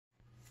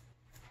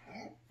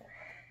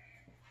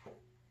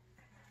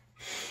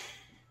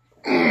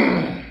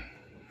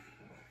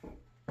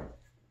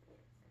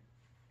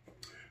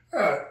All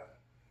right.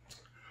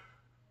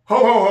 Ho,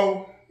 ho,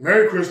 ho.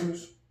 Merry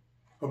Christmas.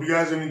 Hope you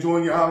guys are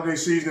enjoying your holiday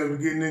season as we're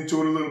getting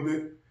into it a little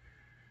bit.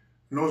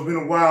 I know it's been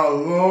a while, a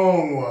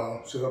long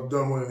while, since I've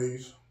done one of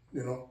these,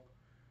 you know.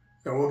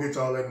 And we'll get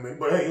to all that in a minute.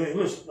 But hey,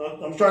 listen,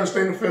 I'm trying to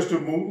stay in the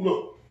festive mood.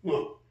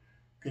 Look.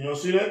 Can y'all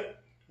see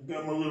that? I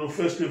got my little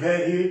festive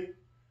hat here. It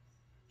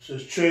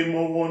says Che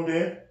Mo on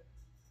there.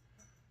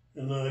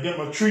 And I got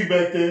my tree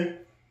back there.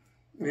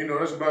 You know,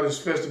 that's about as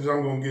festive as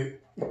I'm going to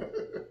get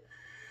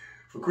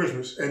for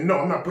Christmas. And no,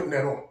 I'm not putting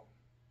that on.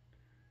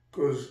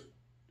 Because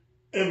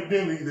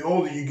evidently, the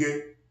older you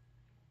get,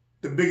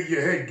 the bigger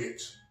your head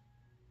gets.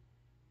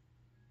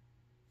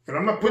 And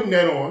I'm not putting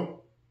that on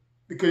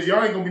because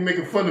y'all ain't going to be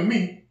making fun of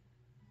me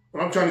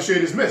when I'm trying to share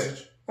this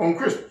message on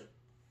Christmas.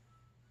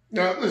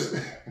 Now,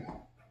 listen.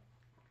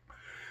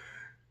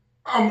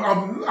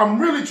 I'm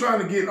really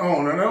trying to get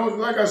on. And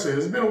like I said,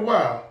 it's been a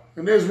while.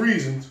 And there's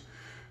reasons.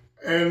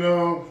 And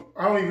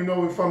I don't even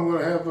know if I'm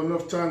going to have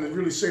enough time to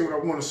really say what I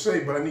want to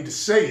say, but I need to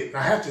say it. And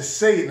I have to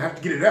say it and I have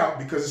to get it out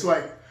because it's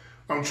like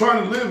I'm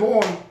trying to live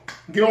on,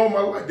 get on my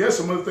life. There's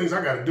some other things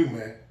I got to do,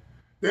 man.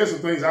 There's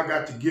some things I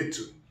got to get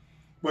to.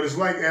 But it's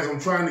like as I'm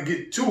trying to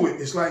get to it,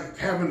 it's like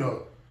having a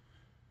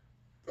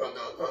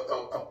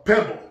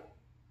pebble,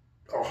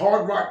 a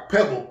hard rock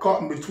pebble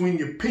caught in between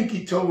your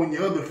pinky toe and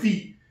your other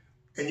feet.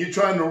 And you're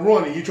trying to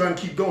run and you're trying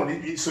to keep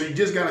going. So you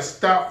just got to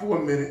stop for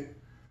a minute,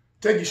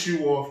 take your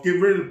shoe off, get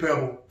rid of the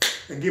pebble,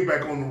 and get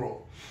back on the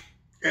road.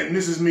 And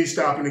this is me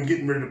stopping and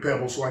getting rid of the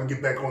pebble so I can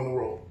get back on the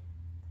road.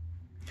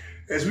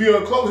 As we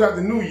close out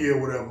the new year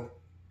or whatever,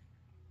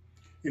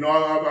 you know,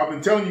 I've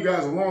been telling you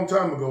guys a long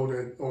time ago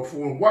that, or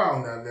for a while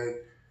now,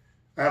 that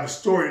I have a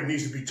story that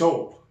needs to be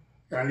told.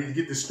 And I need to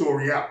get this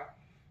story out.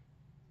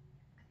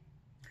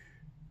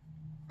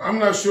 I'm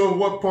not sure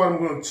what part I'm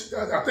going to,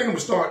 I think I'm going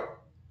to start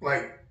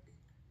like,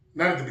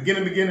 not at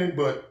the beginning,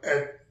 but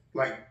at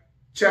like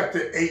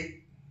chapter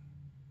 8,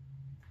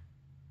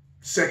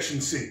 section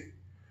C,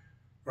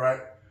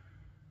 right?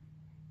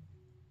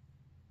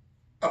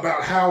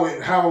 About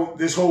how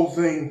this whole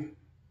thing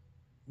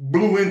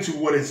blew into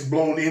what it's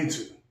blown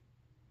into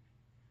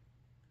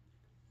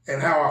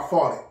and how I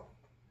fought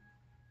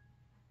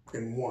it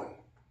and won.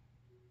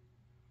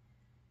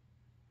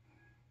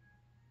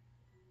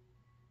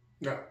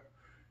 Now,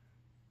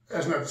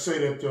 that's not to say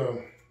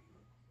that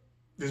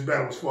this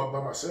battle was fought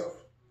by myself.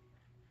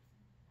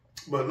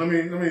 But let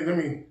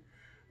me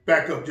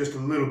back up just a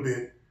little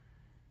bit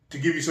to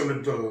give you some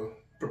of the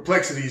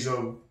perplexities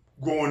of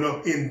growing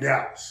up in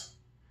Dallas.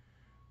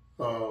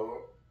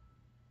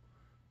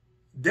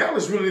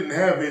 Dallas really didn't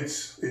have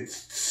its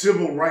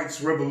civil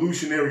rights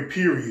revolutionary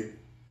period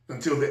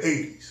until the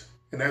 80s.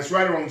 And that's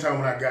right around the time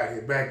when I got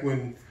here, back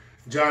when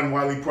John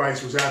Wiley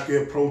Price was out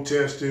there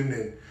protesting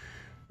and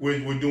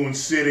we're doing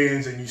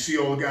sit-ins and you see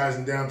all the guys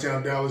in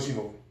downtown Dallas, you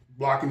know,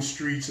 blocking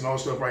streets and all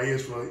stuff right here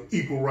for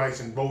equal rights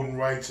and voting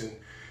rights and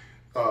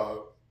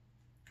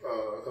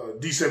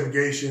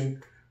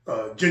desegregation,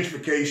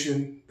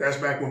 gentrification. That's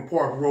back when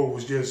Park Road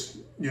was just,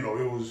 you know,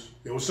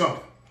 it was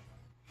something.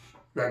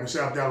 Back when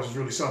South Dallas was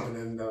really something,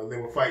 and they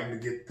were fighting to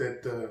get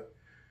that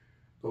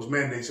those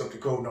mandates up to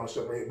code and all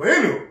stuff right here. But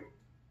anyway,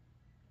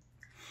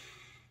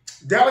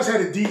 Dallas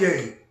had a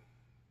DA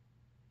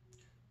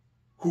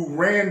who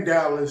ran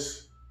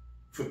Dallas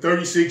for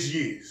 36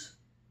 years.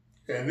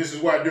 And this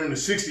is why during the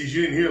 60s,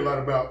 you didn't hear a lot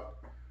about,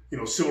 you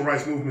know, civil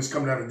rights movements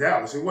coming out of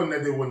Dallas. It wasn't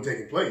that they wasn't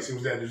taking place. It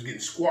was that it was getting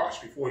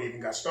squashed before it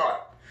even got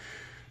started.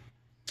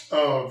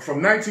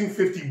 From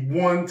 1951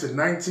 to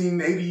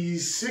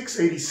 1986,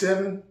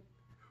 87,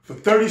 for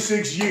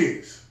 36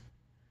 years,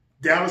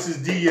 Dallas's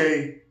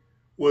DA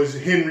was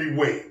Henry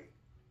Wade.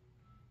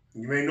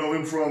 You may know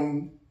him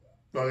from,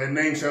 that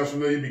name sounds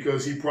familiar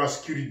because he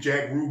prosecuted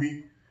Jack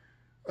Ruby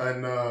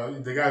and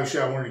the guy who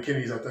shot one of the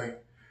Kennedys, I think.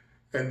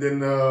 And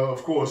then,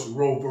 of course,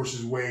 Roe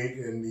versus Wade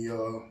and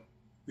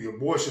the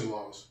abortion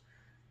laws.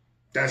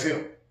 That's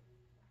him.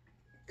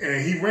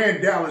 And he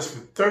ran Dallas for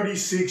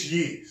 36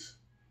 years.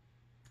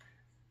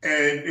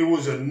 And it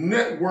was a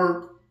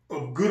network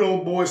of good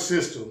old boy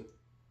system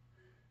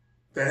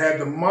that had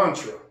the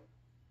mantra,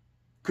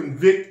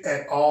 convict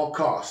at all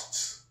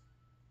costs.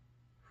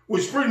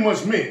 Which pretty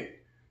much meant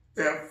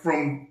that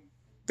from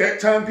that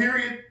time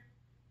period,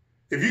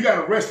 if you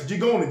got arrested, you're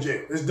going to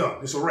jail. It's done.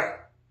 It's a wrap.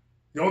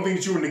 The only thing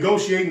that you were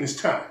negotiating is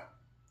time,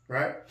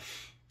 right?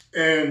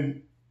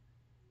 And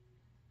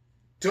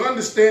to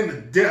understand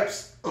the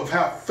depths of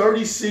how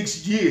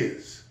 36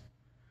 years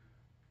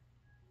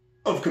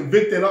of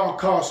convict at all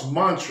costs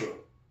mantra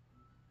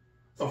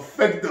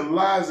affect the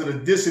lives of the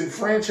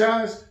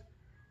disenfranchised,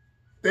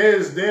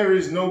 there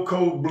is no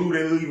code blue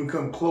that will even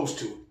come close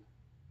to it.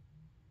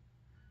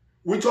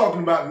 We're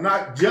talking about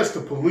not just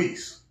the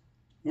police.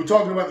 We're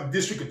talking about the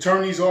district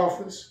attorney's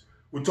office.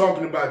 We're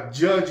talking about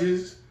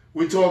judges.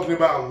 We're talking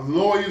about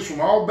lawyers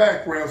from all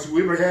backgrounds who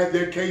ever had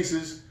their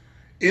cases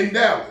in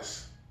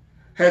Dallas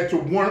had to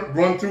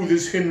run through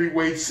this Henry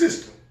Wade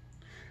system.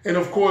 And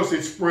of course,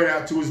 it spread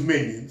out to his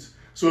minions.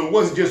 So it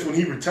wasn't just when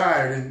he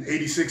retired in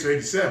 86 or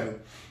 87.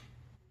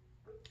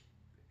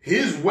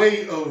 His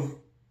way of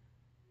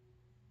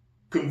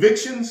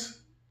convictions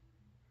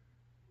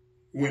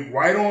went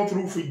right on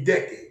through for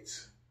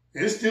decades.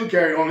 And it still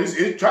carried on.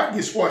 It tried to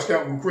get squashed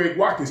out when Craig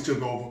Watkins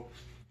took over.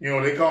 You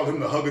know, they called him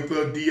the Hugger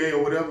Thug DA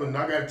or whatever, and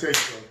I got to tell you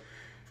something.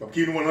 If I'm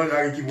keeping 100,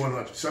 I can keep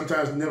 100.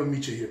 Sometimes never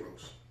meet your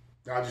heroes.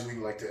 I'll just leave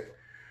it like that.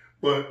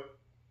 But,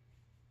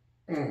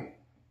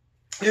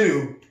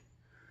 anywho,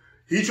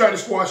 he tried to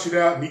squash it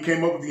out, and he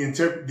came up with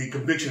the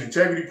conviction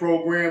integrity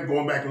program,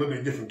 going back and looking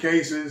at different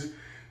cases.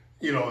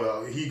 You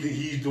know,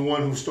 he's the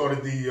one who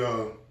started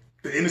the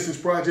Innocence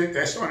Project.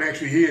 That started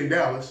actually here in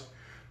Dallas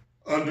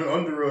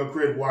under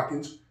Craig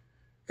Watkins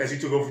as he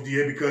took over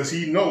DA, because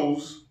he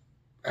knows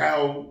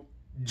how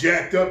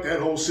jacked up that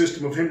whole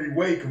system of Henry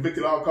Wade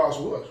convicted all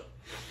costs was.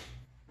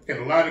 And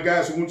a lot of the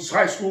guys who went to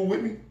high school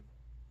with me,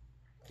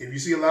 if you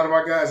see a lot of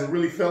our guys that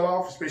really fell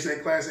off, especially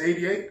that class of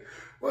 88,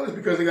 well, it's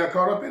because they got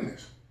caught up in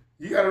this.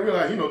 You got to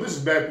realize, you know, this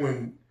is back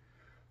when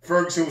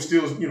Ferguson was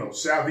still, you know,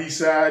 Southeast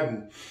Side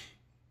and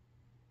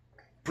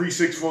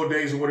pre-6-4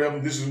 days or whatever.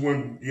 This is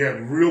when you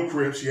had real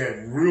Crips, you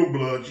had real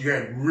Bloods, you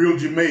had real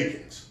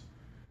Jamaicans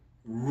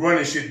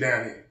running shit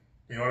down here.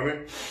 You know what I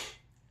mean?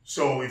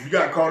 So if you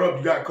got caught up,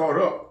 you got caught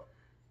up.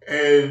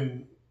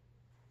 And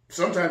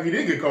sometimes you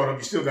didn't get caught up,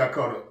 you still got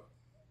caught up.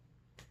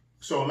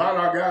 So a lot of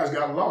our guys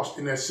got lost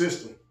in that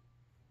system,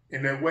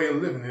 in that way of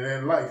living, in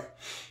that life,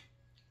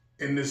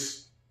 in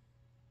this.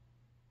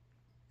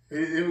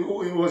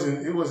 It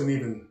wasn't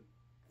even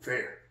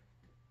fair.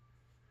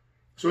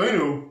 So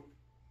anyway,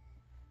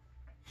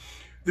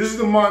 this is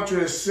the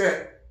Montra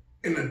set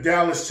in the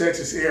Dallas,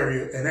 Texas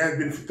area, and has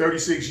been for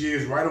 36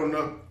 years, right on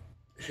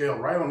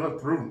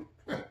up through.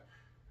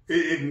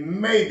 It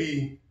may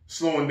be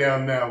slowing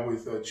down now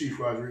with Chief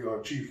Rodriguez,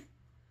 or Chief.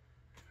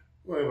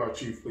 Whatever our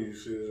chief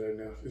police is right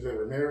now. Is that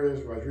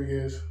Ramirez,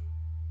 Rodriguez?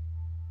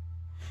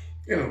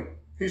 You know,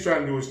 he's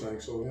trying to do his thing,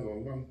 so, you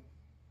know,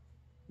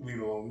 leave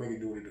it alone, make it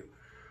do what it do.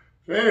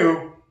 So,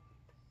 anyway,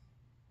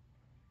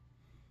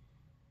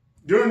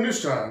 during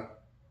this time,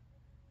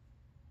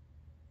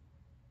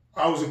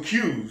 I was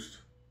accused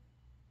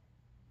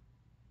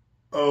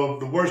of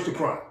the worst of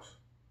crimes.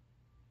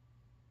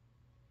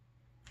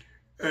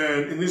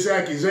 And in this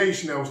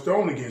accusation that was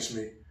thrown against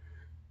me,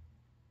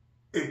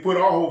 it put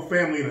our whole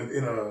family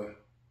in a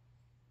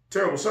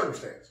terrible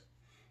circumstance.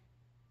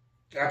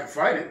 I could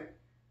fight it,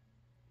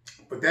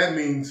 but that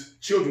means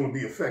children would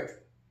be affected.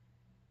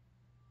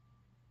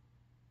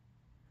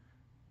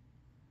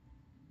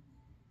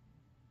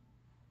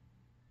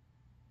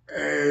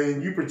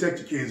 And you protect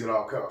your kids at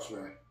all costs,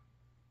 man.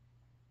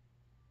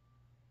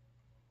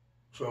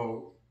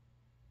 So,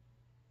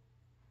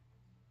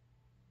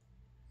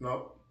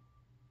 no,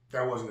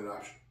 that wasn't an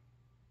option.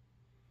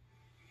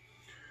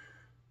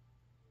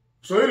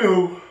 So,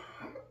 anywho,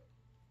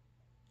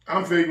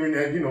 I'm figuring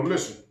that, you know,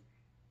 listen,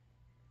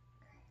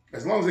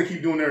 as long as they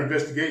keep doing their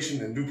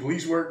investigation and do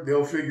police work,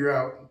 they'll figure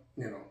out,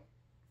 you know,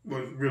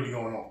 what's really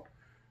going on.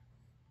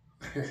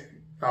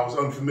 I was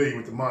unfamiliar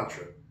with the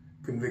mantra,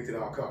 convict at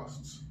all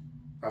costs.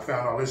 I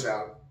found all this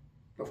out,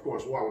 of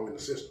course, while I'm in the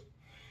system.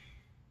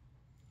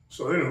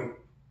 So, anyway,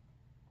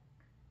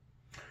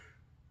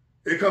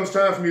 it comes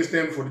time for me to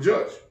stand before the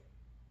judge.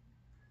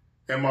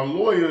 And my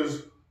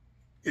lawyers,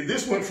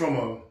 this went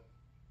from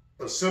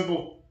a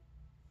simple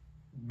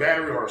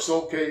battery or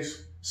assault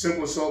case,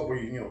 simple assault where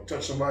you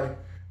touch somebody,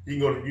 you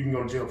can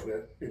go to jail for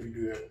that if you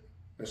do that,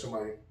 and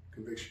somebody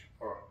convicts you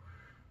or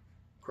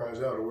cries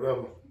out or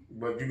whatever.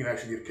 But you can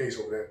actually get a case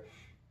over that.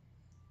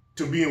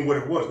 To being what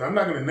it was. Now, I'm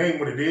not going to name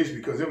what it is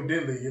because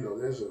evidently,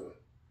 there's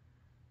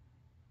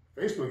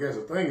Facebook has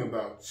a thing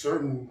about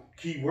certain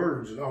key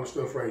words and all the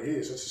stuff right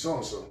here, such as so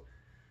and so.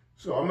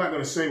 So I'm not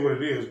going to say what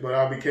it is, but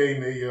I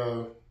became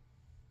a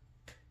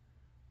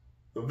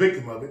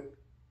victim of it.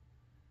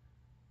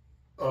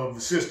 Of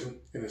the system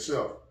in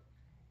itself.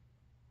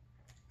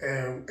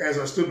 And as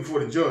I stood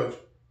before the judge,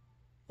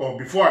 or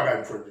before I got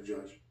in front of the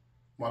judge,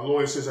 my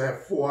lawyer says I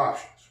have 4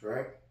 options,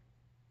 right?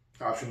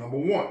 Option number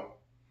 1,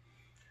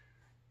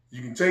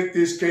 you can take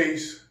this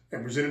case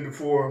and present it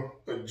before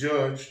a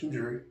judge and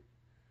jury.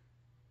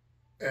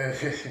 And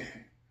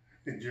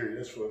jury,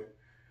 that's funny.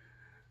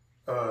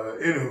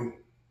 Anywho,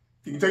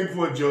 you can take it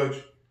before a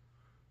judge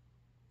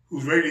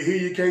who's ready to hear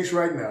your case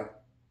right now,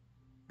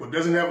 but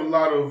doesn't have a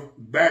lot of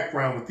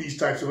background with these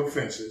types of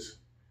offenses.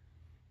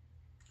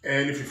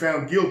 And if you're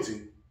found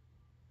guilty,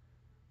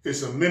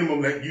 it's a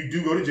minimum that you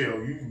do go to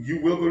jail. You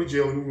will go to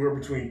jail anywhere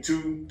between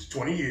 2 to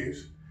 20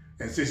 years.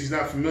 And since he's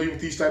not familiar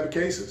with these type of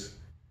cases,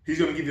 he's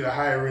going to give you the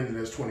higher end of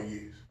those 20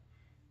 years.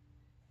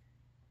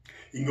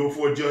 You can go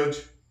for a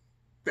judge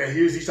that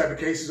hears these type of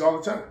cases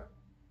all the time.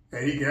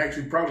 And he can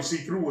actually probably see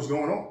through what's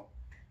going on.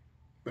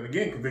 But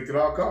again, convict at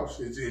all costs.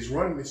 It's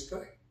running its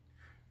thing.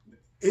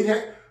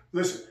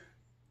 Listen,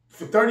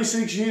 for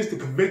 36 years, the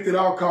convict at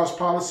all costs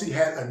policy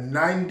had a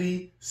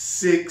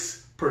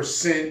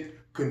 96%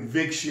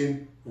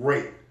 conviction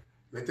rate.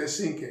 Let that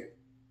sink in.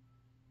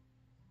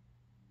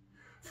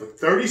 For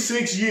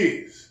 36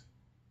 years,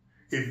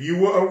 if you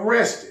were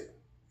arrested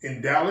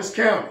in Dallas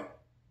County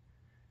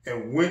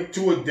and went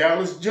to a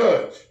Dallas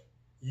judge,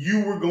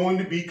 you were going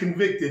to be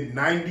convicted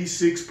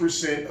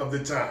 96% of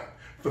the time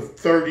for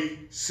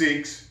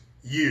 36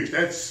 years.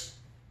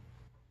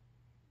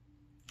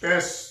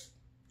 That's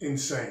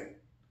insane.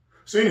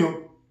 So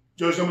anyway,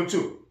 judge number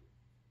 2.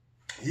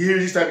 He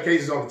hears these type of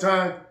cases all the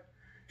time.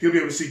 He'll be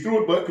able to see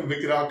through it, but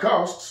convicted at all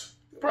costs.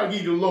 They'll probably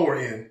give you the lower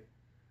end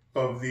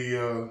of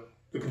the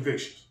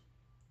convictions.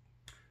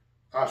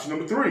 Option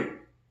number 3.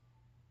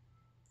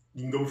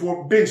 You can go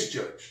before a bench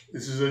judge.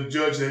 This is a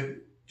judge that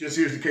just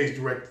hears the case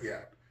directly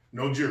out.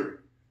 No jury.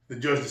 The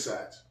judge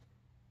decides.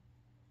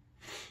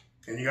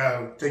 And you got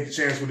to take a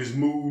chance with his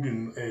mood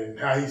and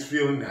how he's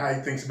feeling, how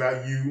he thinks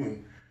about you.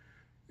 And,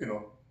 you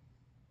know,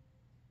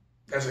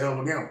 that's a hell of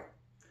a gamble.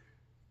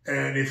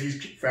 And if he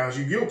finds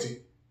you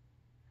guilty,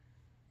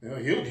 you know,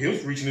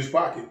 he'll reach in his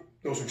pocket,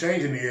 throw some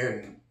change in the air,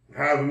 and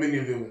however many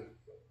of the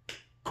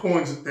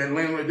coins that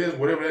landlord does,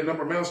 whatever that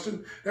number amounts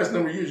to, that's the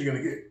number of years you're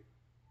going to get.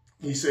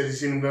 He says he's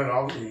seen him done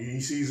all. He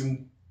sees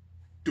him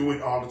do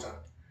it all the time.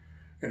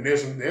 And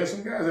there's some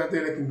guys out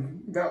there that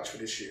can vouch for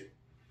this shit.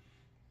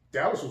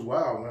 Dallas was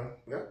wild, man.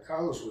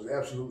 Dallas was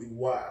absolutely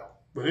wild.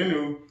 But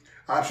anyway,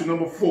 option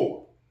number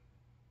 4.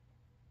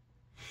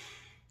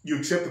 You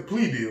accept the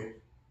plea deal,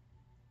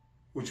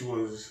 which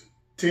was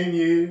 10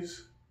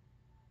 years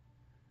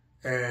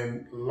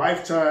and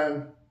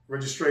lifetime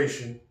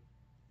registration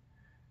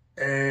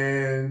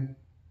and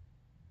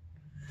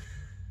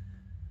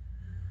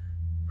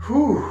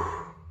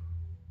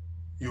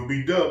you'll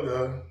be dubbed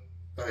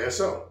a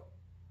SO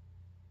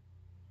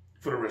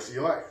for the rest of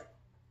your life.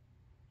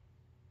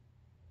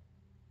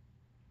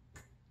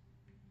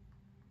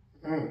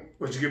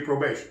 But you get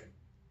probation.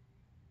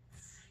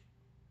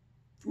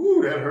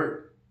 Ooh, that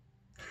hurt.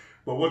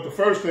 But what the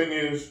first thing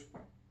is,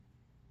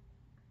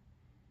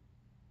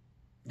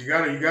 you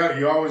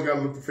always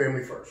gotta look the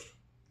family first,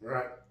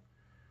 right?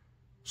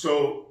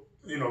 So,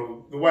 you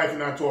know, the wife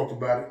and I talked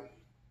about it.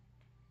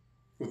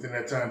 Within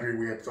that time period,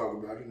 we had to talk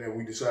about it, and then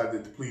we decided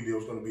that the plea deal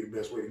was going to be the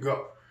best way to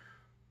go.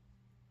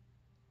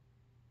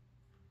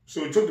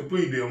 So we took the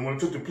plea deal. And when I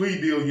took the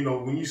plea deal, you know,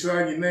 when you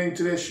sign your name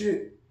to that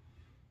shit,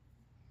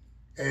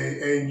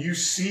 and you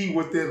see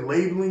what they're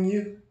labeling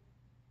you,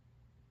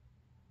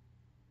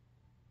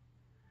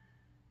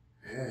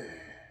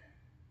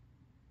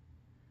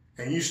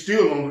 and you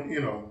still don't,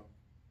 you know,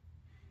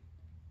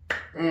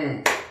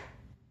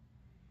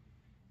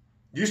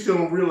 you still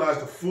don't realize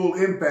the full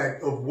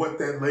impact of what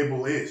that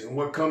label is and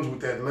what comes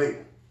with that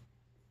label.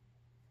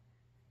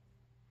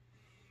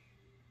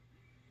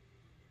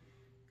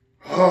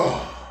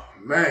 Oh,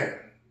 man.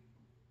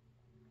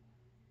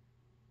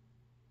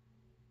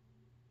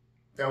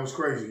 That was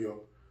crazy,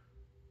 yo.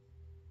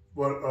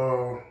 But,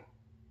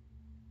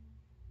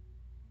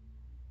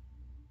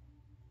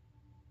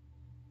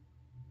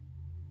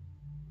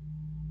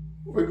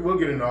 we'll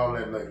get into all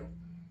that later.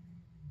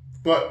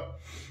 But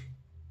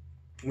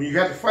when you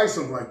have to fight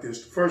something like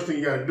this, the first thing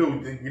you got to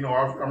do, you know,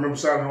 I remember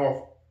signing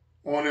off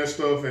on that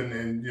stuff,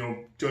 and you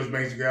know, Judge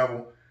bangs the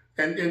gavel,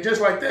 and just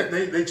like that,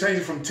 they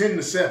changed it from 10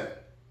 to 7,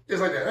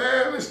 just like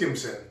that. Let's give him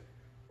 7.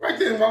 Right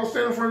then, while I was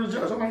standing in front of the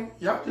judge, I'm like,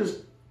 y'all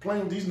just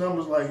playing with these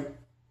numbers like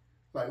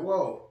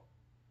whoa,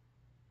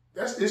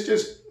 it's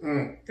just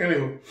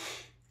anyway.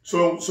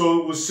 So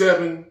it was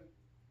 7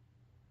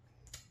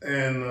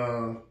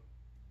 and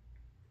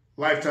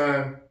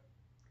lifetime.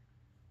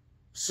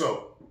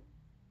 So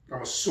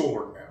I'm a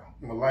sword now.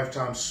 I'm a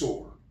lifetime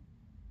sword.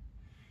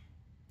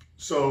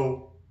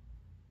 So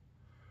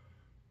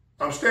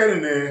I'm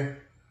standing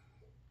there,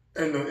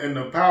 and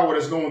the power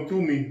that's going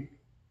through me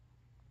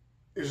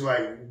is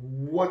like,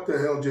 what the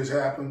hell just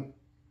happened?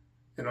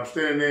 And I'm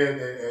standing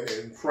there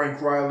at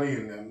Frank Riley,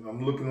 and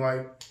I'm looking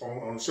like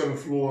on the 7th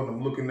floor, and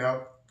I'm looking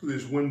out through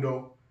this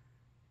window.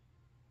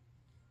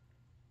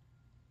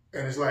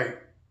 And it's like,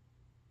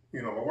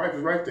 you know, my wife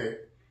is right there.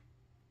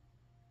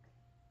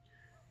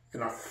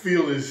 And I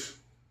feel this.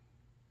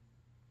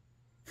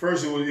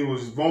 First it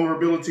was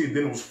vulnerability,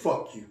 then it was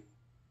fuck you.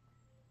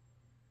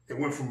 It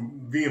went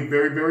from being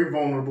very, very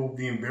vulnerable,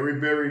 being very,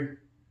 very,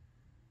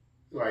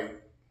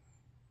 like,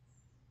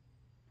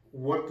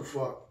 what the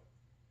fuck?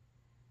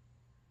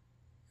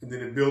 And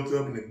then it built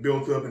up, and it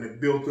built up, and it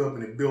built up,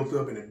 and it built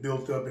up, and it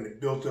built up, and it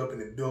built up, and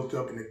it built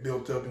up, and it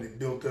built up, and it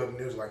built up, and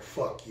it was like,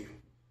 fuck you.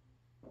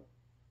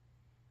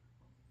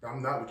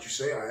 I'm not what you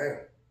say I am.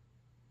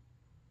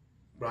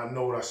 But I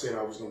know what I said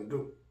I was going to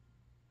do.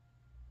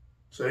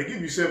 So they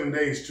give you 7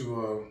 days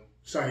to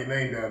sign your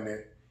name down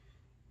there.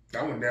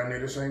 I went down there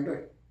the same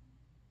day.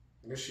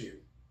 This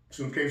shit. As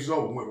soon as the case was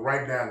over, went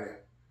right down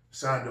there.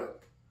 Signed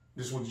up.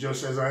 This is what the judge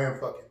says I am,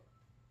 fuck it.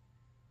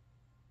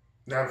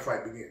 Now the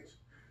fight begins.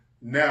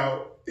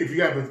 Now, if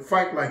you have a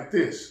fight like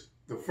this,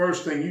 the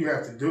first thing you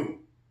have to do,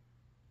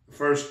 the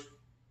first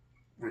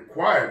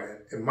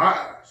requirement in my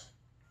eyes,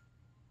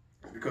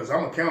 because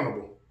I'm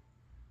accountable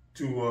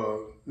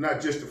to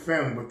not just the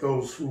family, but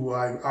those who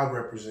I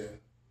represent.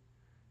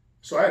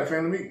 So I had a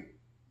family meeting.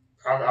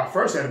 I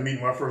first had a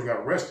meeting when I first got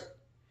arrested.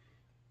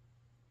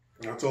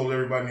 And I told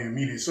everybody in the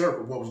immediate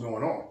circle what was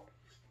going on.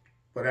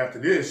 But after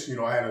this, you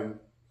know, I had a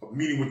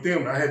meeting with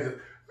them,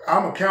 and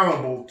I'm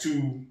accountable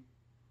to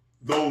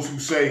those who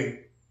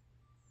say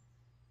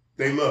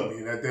they love me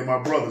and that they're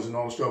my brothers and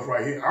all the stuff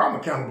right here. I'm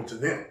accountable to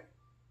them.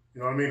 You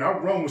know what I mean? I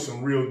run with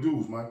some real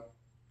dudes, man.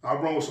 I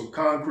run with some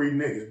concrete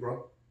niggas,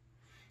 bro.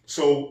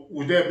 So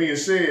with that being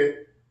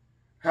said,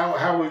 how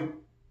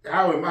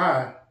am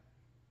I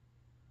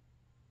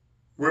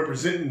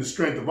representing the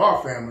strength of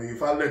our family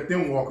if I let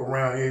them walk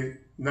around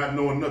here not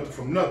knowing nothing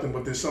from nothing,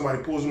 but then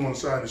somebody pulls them on the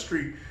side of the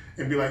street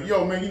and be like,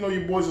 yo, man, you know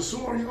your boys are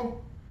sore,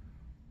 yo?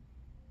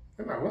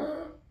 They're like,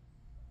 what?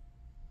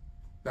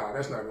 Nah,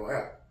 that's not gonna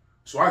happen.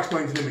 So I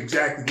explained to them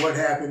exactly what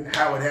happened,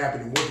 how it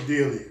happened, and what the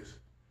deal is.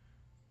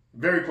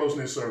 Very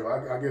close-knit circle.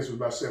 I guess it was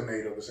about 7 or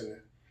 8 of us in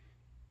there.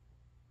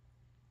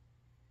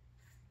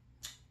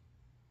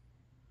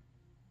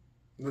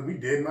 Look, we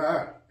dead in my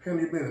eye.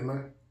 Handle your business,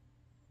 man.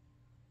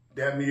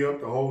 Dab me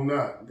up the whole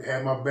night. They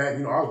had my back.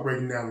 You know, I was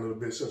breaking down a little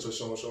bit, such and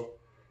so.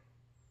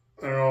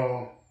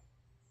 And,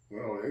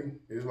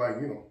 it's like,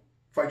 you know,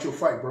 fight your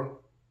fight, bro.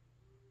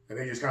 And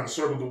they just kind of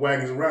circled the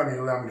wagons around me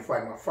and allowed me to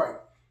fight my fight.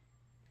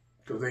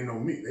 Because they know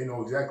me. They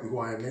know exactly who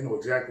I am. They know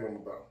exactly what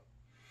I'm about.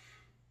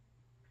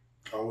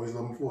 I always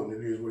love them for it,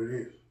 and it is what it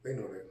is. They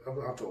know that.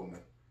 I've told them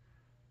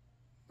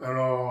that.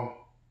 And,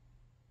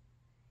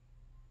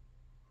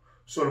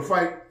 so the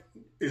fight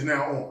is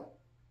now on.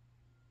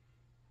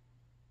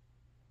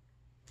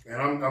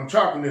 And I'm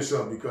chopping this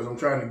up because I'm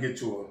trying to get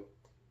to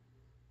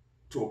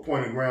a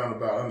point of ground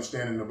about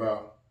understanding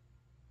about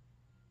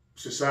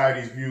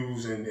society's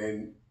views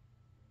and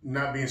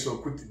not being so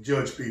quick to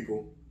judge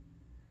people.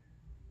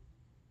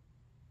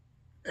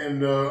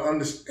 And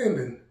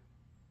understanding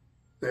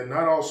that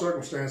not all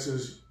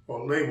circumstances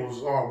or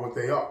labels are what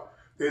they are.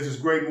 There's this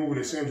great movie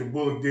that Sandra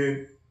Bullock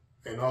did,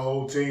 and her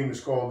whole team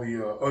is called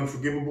The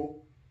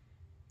Unforgivable.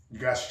 You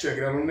guys should check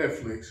it out on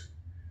Netflix.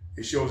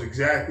 It shows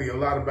exactly a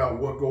lot about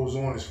what goes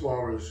on as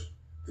far as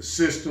the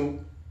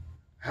system,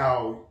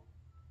 how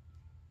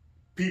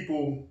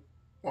people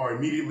are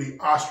immediately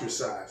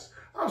ostracized.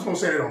 I was going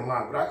to say that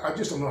online, but I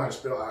just don't know how to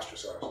spell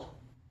ostracized.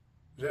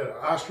 Is that an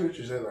ostrich?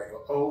 Is that like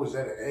an O? Is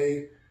that an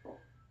A?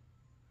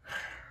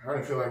 I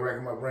didn't feel like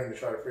racking my brain to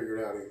try to figure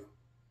it out either.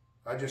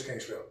 I just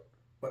can't spell it.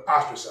 But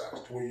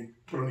ostracized, where you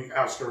put on the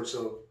outskirts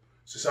of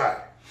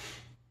society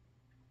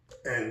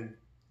and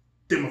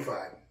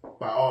dimmified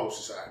by all of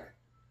society.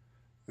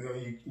 You know,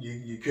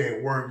 you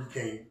can't work,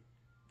 you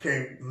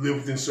can't live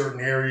within certain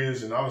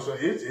areas, and all of a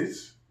sudden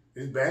it's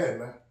bad,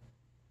 man.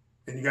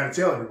 And you got to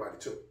tell everybody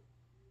too.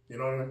 You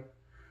know what I mean?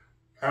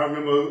 I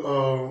remember,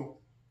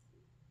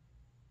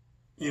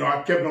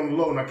 I kept on the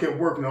low and I kept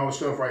working all the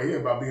stuff right here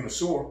about being a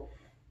sore.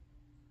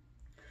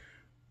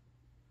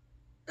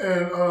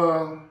 And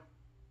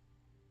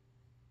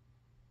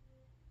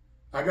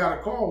I got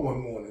a call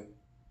one morning.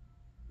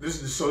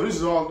 This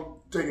is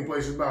all taking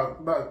place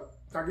about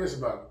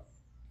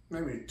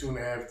maybe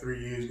 2.5, 3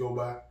 years go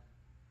by.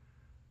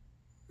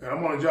 And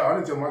I'm on a job. I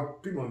didn't tell my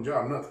people on the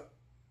job nothing.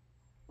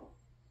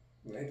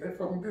 It ain't that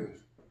fucking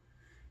business.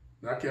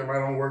 And I kept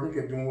right on working,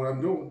 kept doing what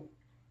I'm doing.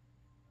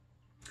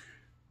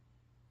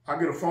 I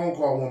get a phone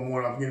call one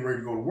morning. I'm getting ready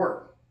to go to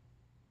work.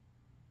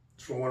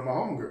 It's from one of my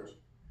homegirls.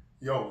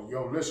 Yo,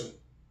 listen.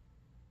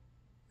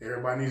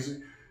 Everybody needs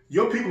it.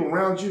 Your people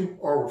around you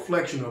are a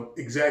reflection of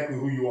exactly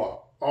who you are.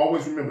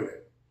 Always remember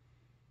that.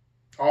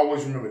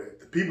 Always remember that.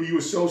 The people you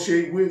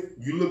associate with,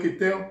 you look at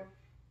them,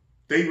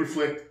 they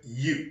reflect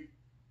you.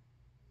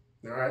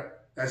 All right?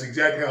 That's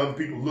exactly how other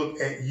people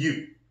look at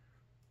you.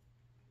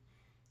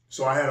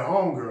 So I had a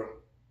homegirl.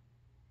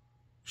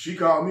 She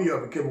called me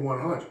up and kept it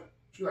 100.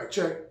 She's like,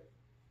 check.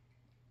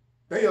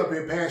 They up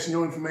here passing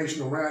your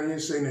information around here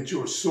saying that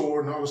you're a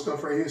sore and all this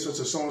stuff right here, such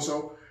as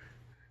so-and-so.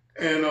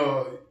 And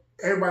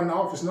everybody in the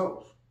office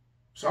knows.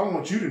 So I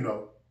want you to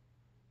know,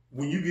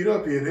 when you get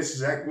up here, this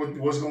is exactly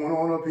what's going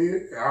on up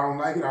here. I don't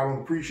like it. I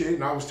don't appreciate it.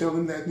 And I was telling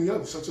them that and the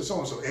other, such as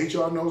so-and-so.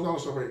 HR knows and all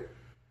this stuff right here.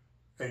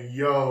 And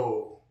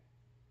yo.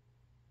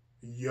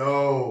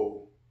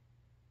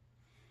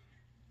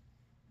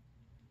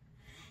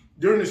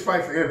 During this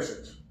fight for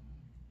innocence,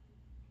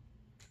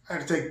 I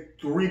had to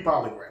take 3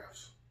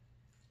 polygraphs.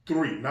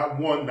 3, not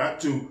 1, not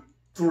 2,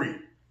 3.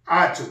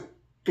 I took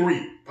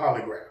 3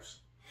 polygraphs,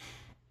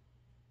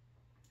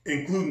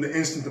 including the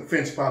instant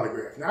offense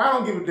polygraph. Now, I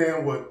don't give a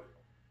damn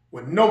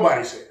what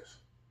nobody says.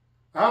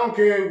 I don't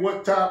care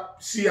what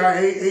top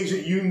CIA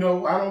agent you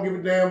know. I don't give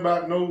a damn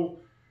about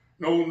no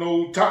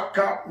top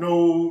cop,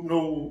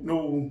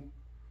 no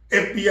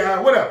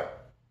FBI, whatever.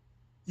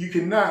 You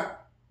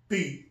cannot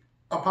beat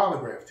a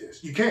polygraph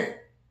test. You can't.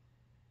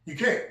 You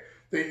can't.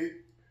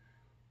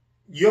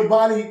 Your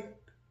body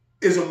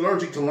is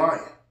allergic to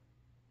lying.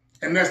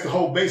 And that's the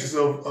whole basis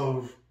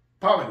of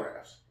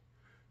polygraphs.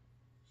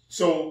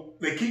 So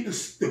they keep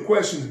the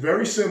questions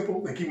very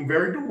simple. They keep them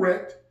very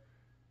direct.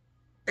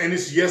 And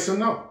it's yes or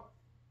no.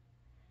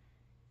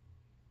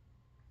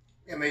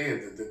 And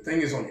the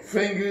thing is on your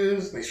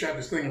fingers. They strap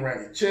this thing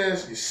around your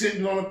chest. You're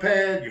sitting on a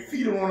pad. Your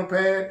feet are on a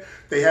pad.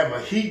 They have a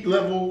heat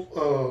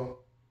level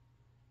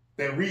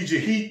that reads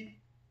your heat.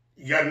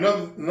 You got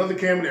another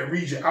camera that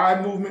reads your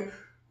eye movement.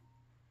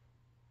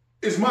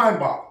 It's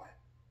mind-boggling.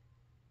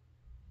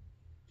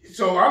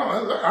 So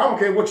I don't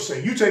care what you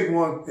say. You take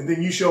one, and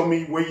then you show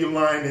me where you're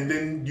lying, and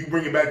then you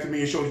bring it back to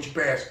me and show that you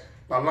passed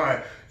my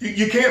line.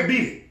 You can't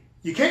beat it.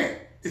 You can't.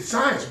 It's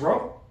science,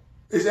 bro.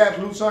 It's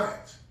absolute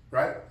science,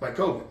 right? Like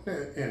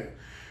COVID. Yeah.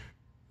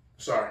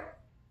 Sorry.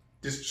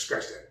 Just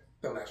scratch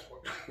that last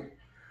part.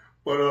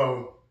 But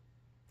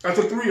I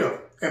took 3 of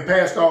them and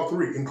passed all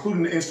 3,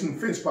 including the instant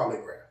offense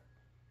polygraph.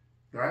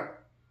 Right?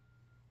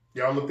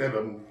 Y'all look that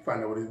up and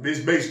find out what it is.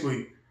 It's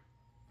basically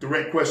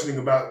direct questioning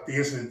about the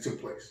incident that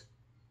took place.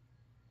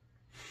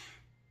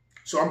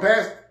 So I'm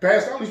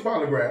past all these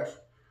polygraphs.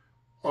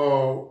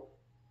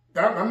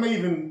 I'm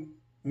even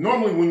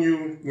normally when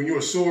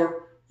you're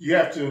sore, you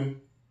have to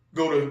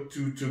go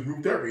to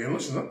group therapy. And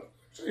listen, I'll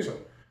tell you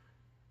something.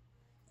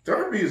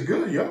 Therapy is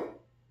good, yo.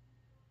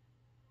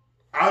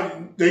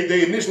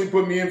 They initially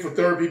put me in for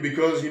therapy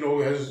because,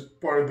 as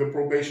part of the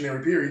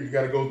probationary period, you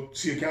got to go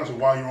see a counselor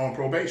while you're on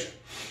probation.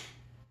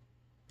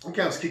 The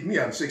counselor kicked me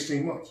out in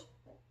 16 months.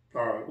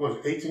 Or was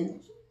it 18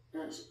 months?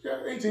 Yes,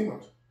 yeah, 18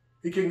 months.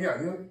 He kicked me out.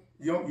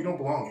 You don't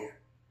belong here.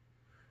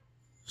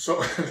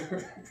 So,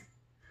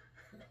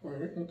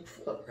 what the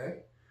fuck,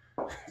 man?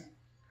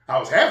 I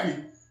was happy.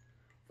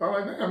 I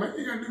was like, man,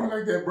 you gotta do me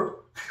like that, bro.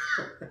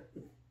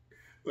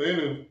 But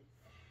anyway,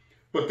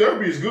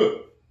 therapy is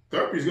good.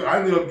 Therapy is good. I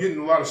ended up getting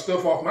a lot of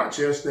stuff off my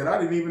chest that I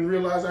didn't even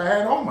realize I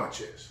had on my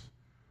chest.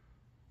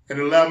 And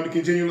it allowed me to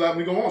continue, allowed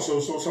me to go on.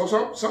 So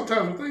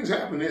sometimes when things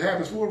happen, it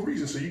happens for a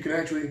reason. So you can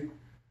actually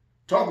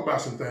talk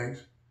about some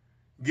things,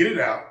 get it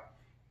out,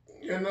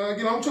 and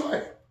get on to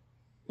life.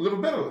 Live a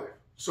better life.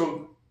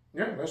 So,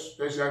 yeah, that's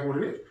exactly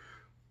what it is.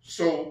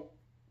 So,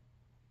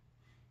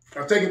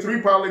 I've taken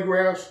 3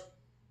 polygraphs,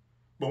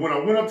 but when I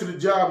went up to the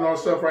job and all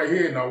the stuff right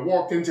here, and I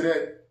walked into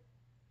that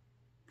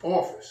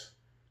office,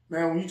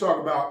 man, when you talk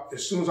about,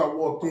 as soon as I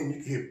walked in, you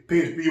could hear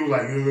pins. It was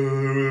like,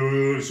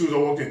 as soon as I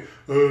walked in,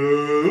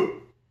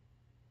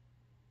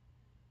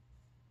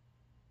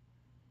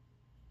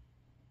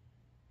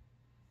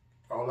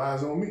 all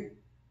eyes on me.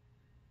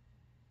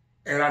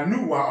 And I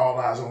knew why all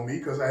eyes on me,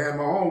 because I had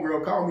my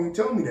homegirl call me and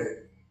tell me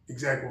that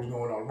exactly what was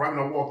going on. Right when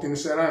I walked in and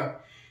sat down,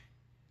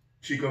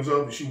 she comes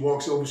up and she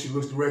walks over, she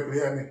looks directly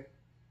at me.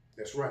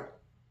 That's right.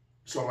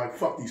 So I'm like,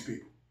 fuck these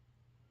people.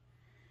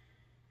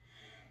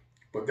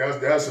 But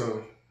that's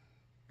a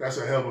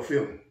hell of a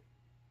feeling.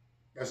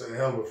 That's a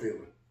hell of a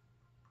feeling.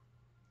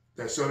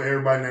 That suddenly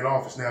everybody in that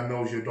office now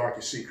knows your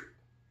darkest secret.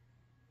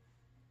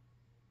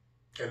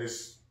 And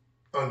it's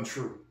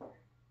untrue.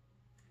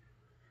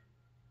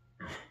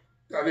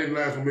 I didn't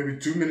last for maybe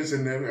 2 minutes,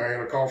 and then I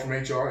got a call from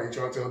HR.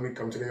 HR telling me to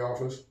come to their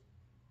office.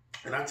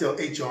 And I tell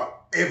HR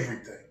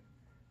everything.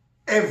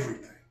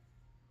 Everything.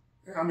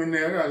 I'm in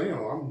there,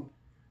 I'm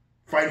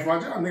fighting for my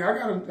job. I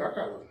got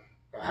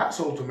a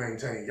household to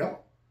maintain, y'all.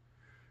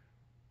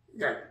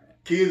 Got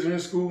kids in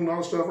school and all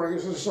that stuff right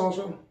here.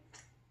 So.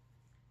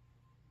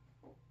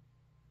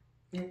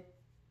 Bye-bye.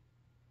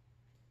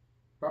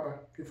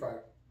 Get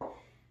fired.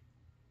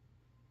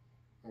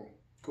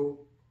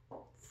 Cool.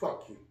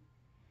 Fuck you.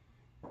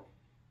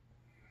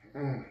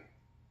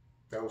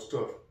 That was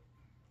tough.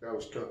 That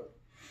was tough.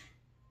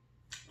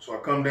 So I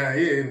come down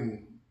here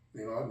and, I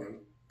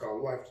call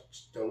the wife,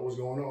 tell her what's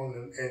going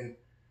on. And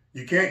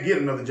you can't get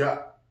another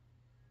job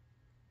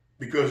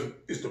because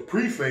it's the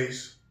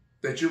preface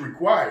that you're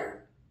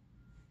required.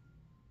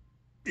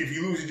 If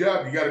you lose your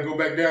job, you got to go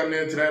back down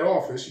there to that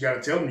office. You got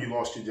to tell them you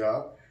lost your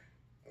job.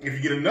 If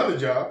you get another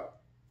job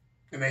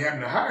and they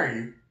happen to hire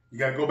you, you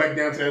got to go back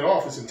down to that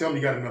office and tell them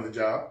you got another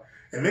job.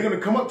 And they're going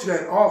to come up to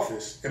that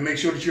office and make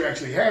sure that you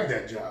actually have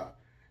that job.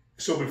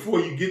 So before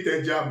you get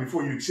that job,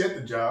 before you accept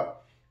the job,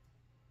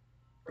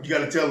 you got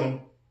to tell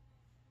them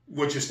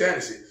what your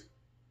status is,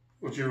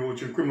 what your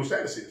criminal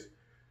status is.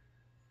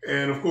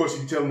 And of course,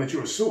 if you tell them that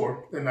you're a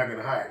sore, they're not going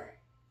to hire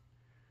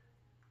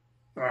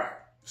you. All right.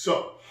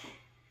 So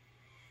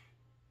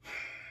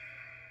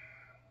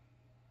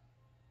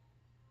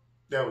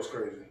that was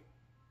crazy.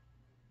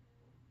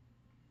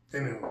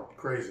 Anyway,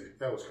 crazy.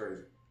 That was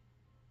crazy.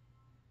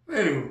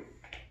 Anyway.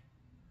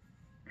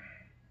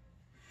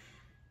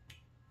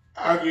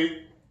 I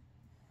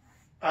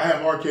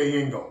have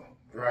RKN going,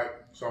 right?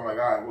 So I'm like,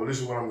 all right, well, this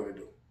is what I'm going to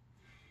do.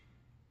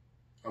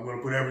 I'm going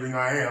to put everything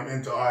I am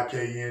into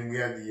RKN. We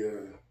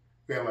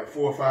had like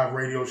 4 or 5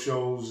 radio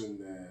shows, and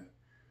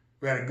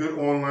we had a good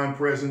online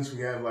presence. We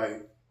had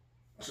like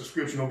a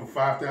subscription over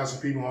 5,000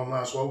 people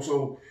online. So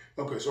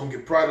I'm going to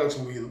get products,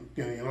 and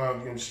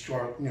I'm going to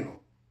start,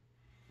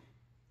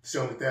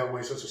 selling it that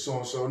way, such and so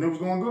and so. And it was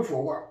going good for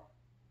a while,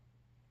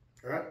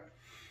 right?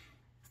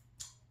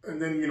 And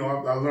then,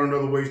 I learned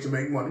other ways to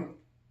make money.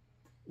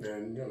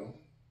 And,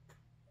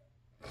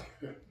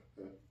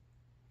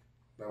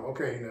 I'm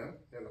okay now,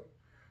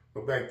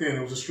 But back then,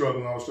 it was a struggle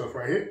and all that stuff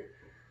right here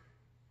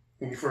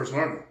when you first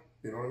learned it.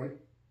 You know what I mean?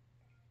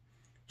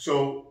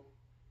 So,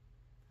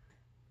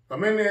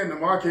 I'm in there and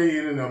I'm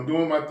arcading and I'm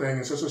doing my thing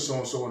and such and so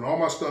and so, and all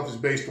my stuff is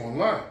based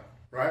online,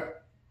 right?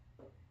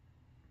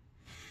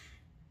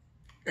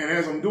 And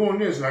as I'm doing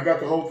this and I got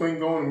the whole thing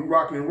going and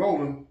rocking and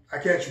rolling, I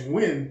catch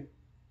wind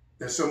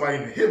that somebody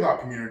in the hip hop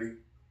community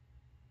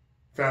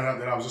found out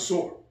that I was a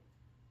sword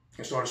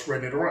and started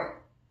spreading it around.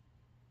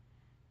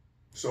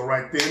 So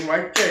right then,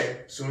 right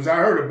there, as soon as I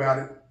heard about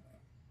it,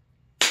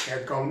 I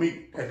had to call a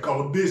meeting, I had to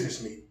call a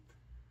business meeting.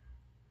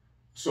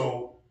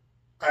 So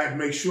I had to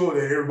make sure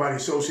that everybody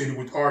associated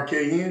with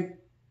RKN,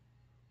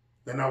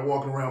 they're not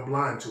walking around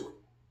blind to it.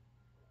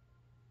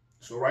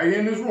 So right here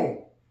in this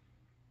room,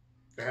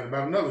 I had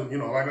about another,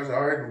 like I said,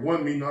 I had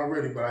one meeting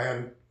already, but I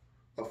had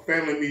a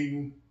family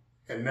meeting,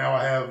 and now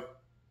I have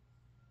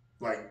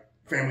like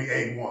family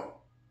A1,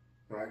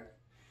 right?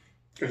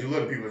 Because you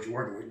love the people that you're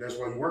working with. That's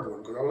why you're working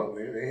with them, because I love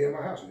them. They're here in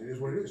my house, and it is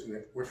what it is,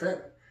 and we're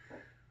family.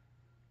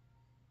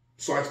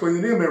 So I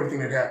explained to them everything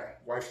that happened.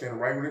 Wife standing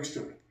right next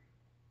to me.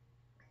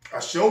 I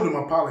showed them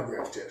my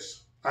polygraph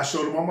test. I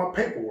showed them all my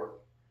paperwork.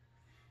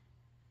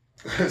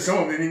 Some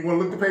of them didn't even want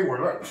to look at the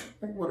paperwork.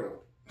 Like, whatever.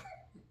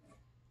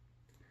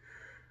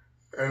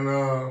 And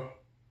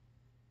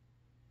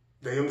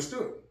they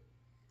understood.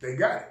 They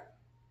got it.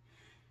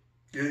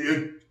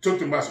 It took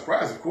them by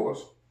surprise, of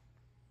course.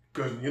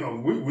 Because,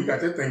 we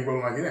got that thing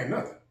rolling like it ain't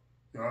nothing.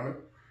 You know what I mean?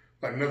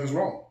 Like nothing's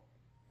wrong.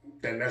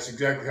 And that's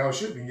exactly how it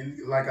should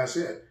be. Like I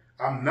said,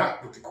 I'm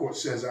not what the court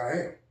says I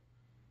am.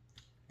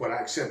 But I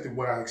accepted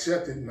what I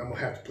accepted, and I'm going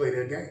to have to play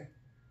their game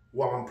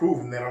while I'm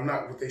proving that I'm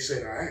not what they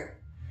said I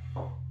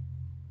am.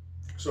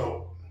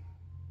 So,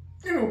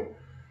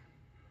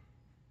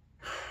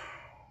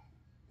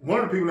 one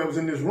of the people that was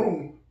in this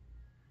room,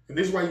 and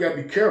this is why you got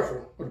to be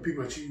careful of the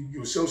people that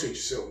you associate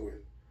yourself with.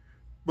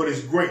 But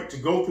it's great to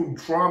go through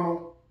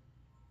trauma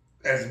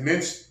as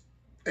immense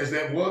as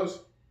that was.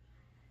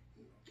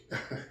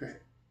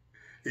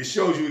 It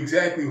shows you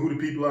exactly who the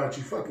people are that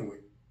you're fucking with.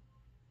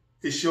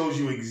 It shows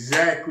you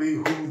exactly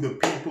who the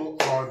people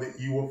are that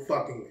you are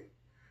fucking with.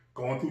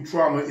 Going through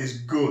trauma is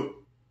good.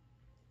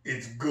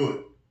 It's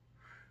good.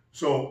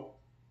 So,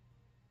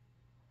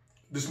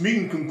 this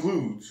meeting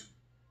concludes.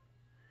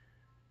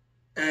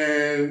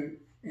 And,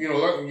 I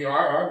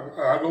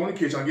go in the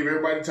kitchen. I give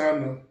everybody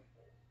time to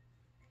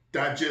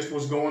digest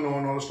what's going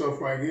on, all the stuff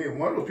right here.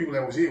 One of those people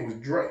that was here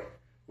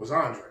was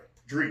Andre,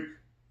 Dreek,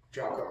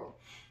 y'all call him.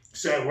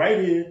 Sat right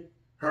here.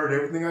 Heard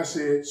everything I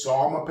said, saw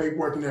all my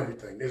paperwork and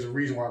everything. There's a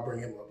reason why I bring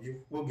him up.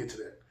 We'll get to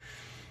that.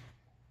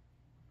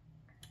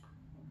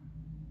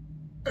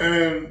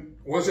 And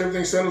once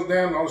everything settles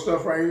down, all the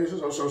stuff right here,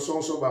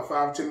 so about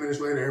 5-10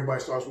 minutes later,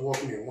 everybody starts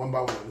walking in one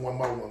by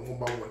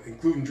one,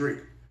 including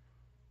Drake.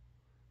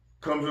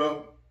 Comes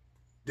up,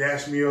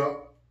 dashes me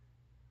up,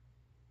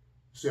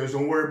 says,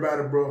 "Don't worry about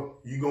it,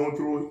 bro. You going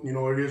through it.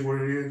 It is what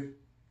it is.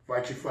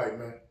 Fight your fight,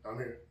 man. I'm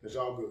here. It's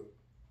all good."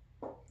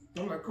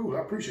 I'm like, cool,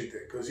 I appreciate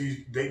that, because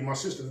he's dating my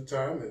sister at the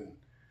time, and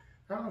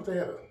I don't know if they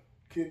had a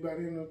kid back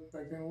then. I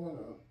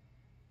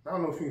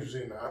don't know if Phoenix was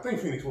here now. I think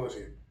Phoenix was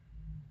here.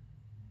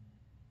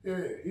 Yeah,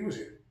 he was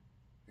here.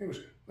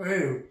 But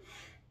anyway,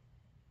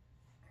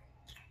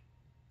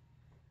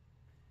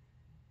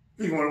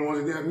 he's one of the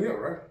ones that dapped me up,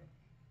 right?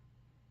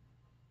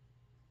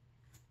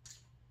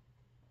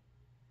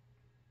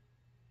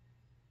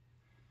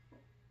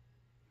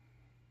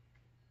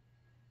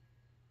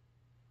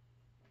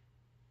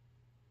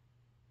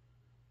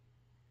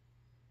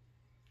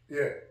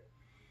 Yeah.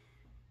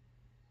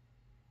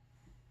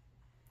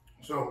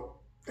 So,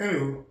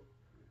 anyway,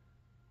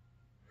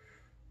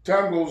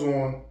 time goes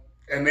on,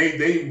 and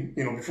they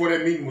before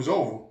that meeting was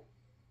over,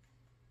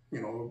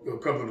 a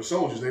couple of the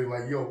soldiers, they were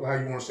like, "Yo, how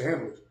you want us to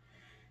handle this?"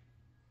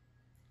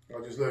 I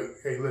just like,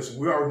 "Hey, listen,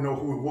 we already know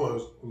who it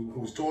was who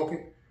was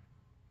talking.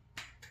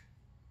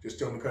 Just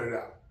tell him to cut it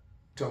out.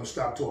 Tell him to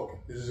stop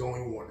talking. This is the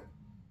only warning.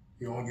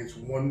 He only gets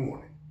one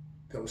warning.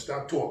 Tell him to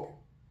stop talking.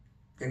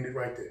 End it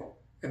right there."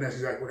 And that's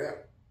exactly what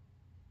happened.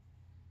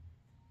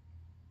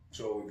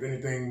 So if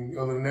anything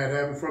other than that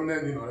happened from that,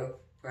 I ain't got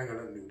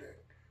nothing to do with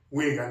that.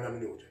 We ain't got nothing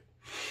to do with that.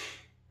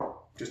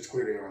 Just to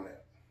clear the air on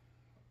that.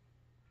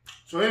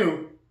 So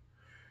anyway,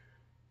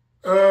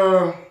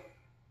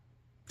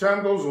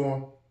 time goes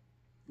on.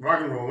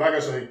 Rock and roll. Like I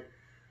say,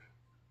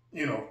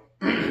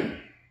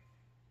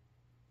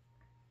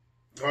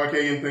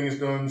 RKN thing is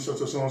done, so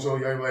and so.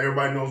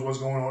 Everybody knows what's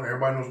going on.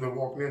 Everybody knows what they're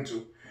walking into.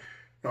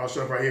 And all that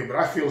stuff right here. But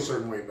I feel a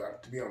certain way about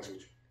it, to be honest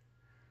with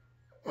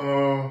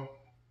you.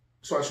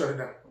 So I shut it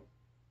down.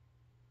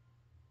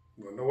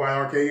 You want to know why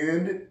RKN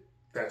ended?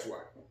 That's why.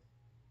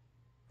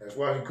 That's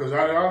why, because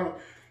I don't,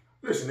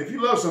 listen, if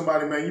you love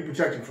somebody, man, you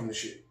protect them from the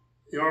shit.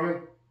 You know what I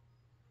mean?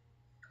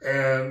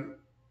 And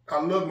I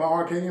love my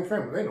RKN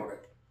family. They know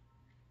that.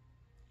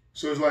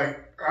 So it's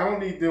like, I don't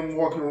need them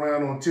walking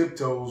around on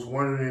tiptoes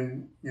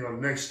wondering,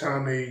 next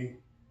time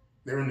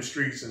they're in the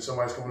streets and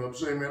somebody's coming up and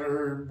saying, "Man, I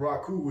heard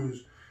Raku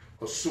is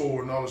a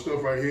sword and all the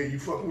stuff right here. You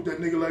fucking with that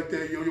nigga like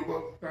that, yo." We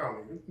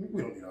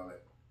don't need all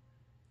that.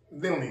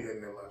 They don't need that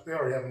in their lives. They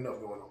already have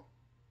enough going on.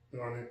 You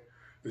know what I mean?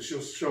 The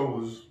show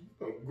was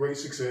a great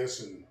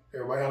success, and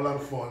everybody had a lot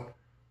of fun.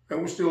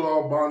 And we're still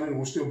all bonded, and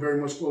we're still very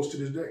much close to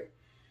this day.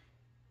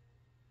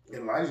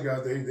 And a lot of these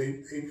guys,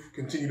 they've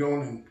continued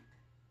on, and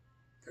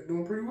they're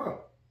doing pretty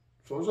well.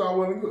 So it's all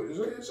well and good.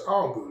 It's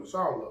all good. It's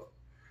all love.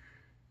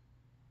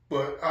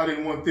 But I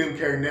didn't want them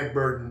carrying that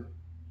burden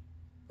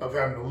of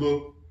having to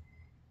look,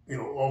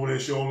 over their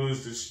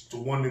shoulders to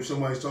wonder if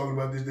somebody's talking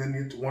about this, then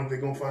to wonder if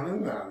they're going to find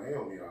out. Nah, they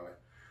don't need all that.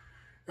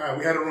 All right,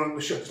 we had to run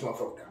to shut this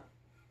motherfucker down.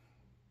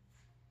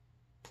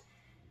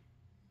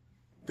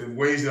 The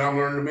ways that I'm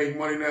learning to make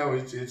money now,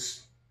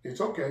 it's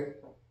okay.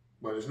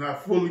 But it's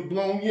not fully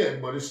blown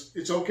yet, but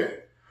it's okay.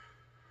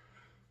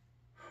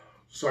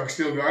 So I can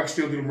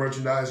still do the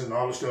merchandise and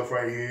all the stuff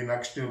right here, and I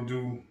can still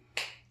do,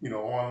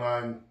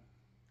 online,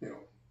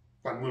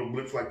 like little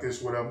blips like this,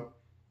 whatever.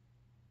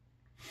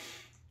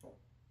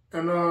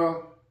 And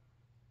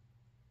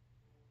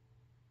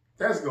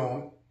that's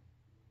going.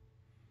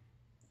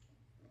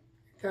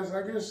 Because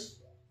I guess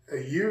a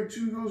year or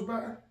two goes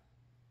by.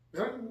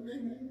 Yeah,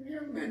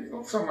 maybe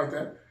something like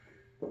that.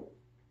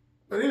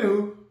 But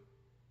anywho,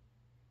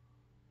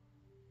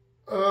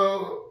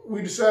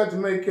 we decided to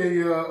make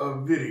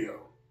a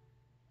video.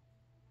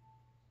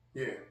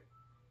 Yeah.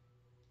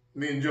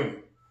 Me and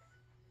Junior.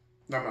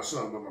 Not my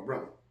son, but my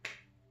brother.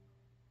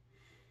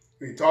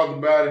 We talked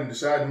about it and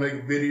decided to make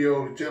a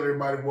video to tell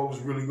everybody what was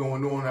really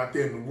going on out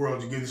there in the world,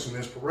 to give you some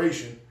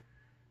inspiration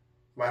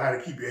about how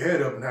to keep your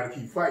head up and how to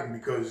keep fighting,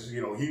 because,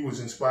 he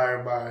was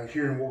inspired by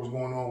hearing what was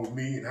going on with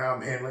me and how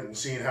I'm handling it and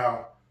seeing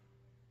how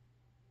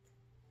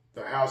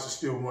the house is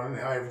still running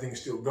and how everything's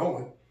still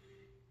going.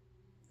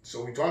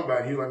 So we talked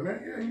about it. He was like,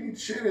 man, yeah, you need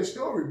to share that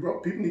story, bro.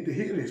 People need to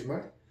hear this,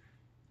 man.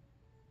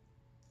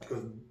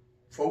 Because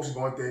folks are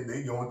going through it.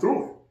 You know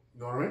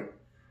what I mean?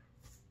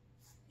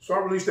 So I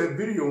released that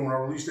video. When I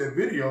released that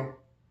video,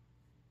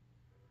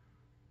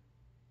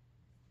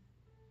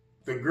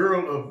 the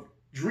girl of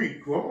Drake,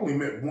 who I've only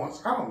met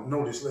once, I don't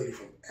know this lady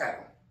from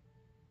Adam.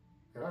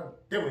 And I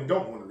definitely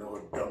don't want to know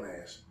her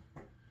dumbass.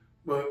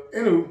 But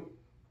anyway,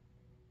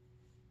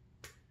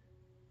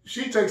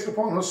 she takes it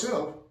upon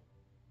herself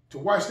to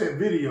watch that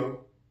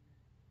video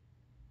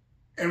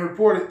and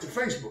report it to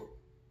Facebook.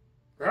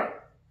 Right?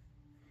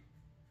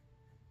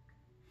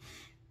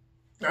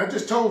 Now, I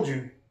just told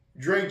you,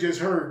 Drake just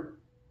heard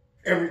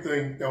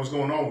everything that was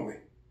going on with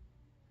me.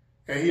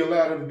 And he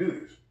allowed her to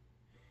do this.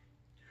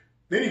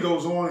 Then he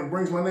goes on and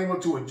brings my name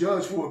up to a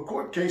judge for a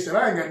court case that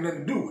I ain't got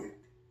nothing to do with.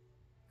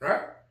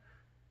 Right?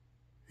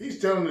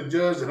 He's telling the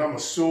judge that I'm a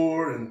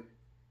sore and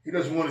he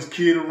doesn't want his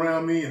kid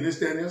around me and this,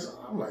 that, and this.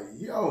 I'm like,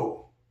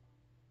 yo.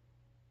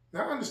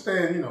 Now I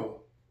understand,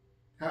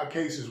 how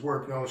cases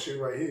work and all this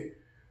shit right here.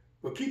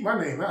 But keep my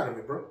name out of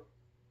it, bro.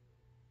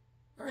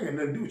 I ain't got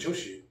nothing to do with your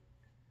shit.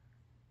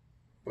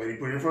 But he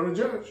put it in front of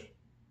the judge.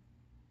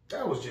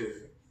 That was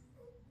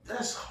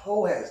that's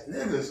hoe-ass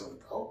niggism,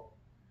 though.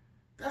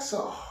 That's a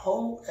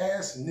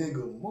hoe-ass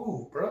nigga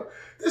move, bro.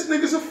 This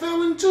nigga's a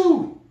felon,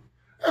 too.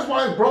 That's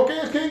why his broke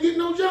ass can't get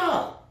no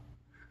job.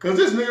 Because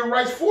this nigga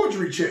writes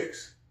forgery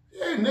checks.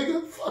 Yeah,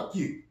 nigga, fuck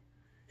you.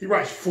 He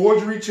writes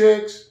forgery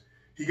checks.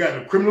 He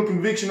got a criminal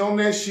conviction on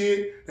that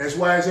shit. That's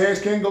why his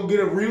ass can't go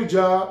get a real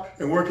job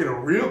and work at a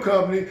real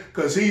company,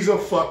 because he's a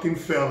fucking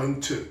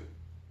felon, too.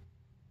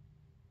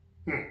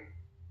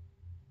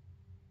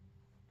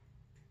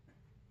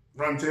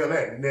 Run tell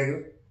that,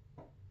 nigga.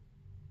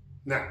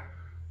 Now,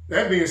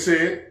 that being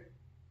said,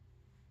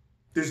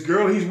 this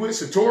girl he's with,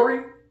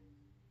 Satori,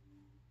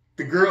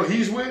 the girl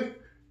he's with,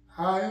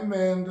 hi,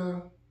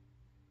 Amanda.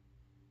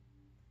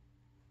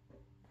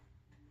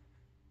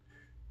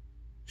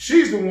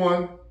 She's the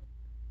one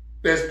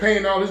that's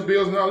paying all his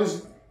bills and all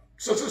this,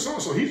 so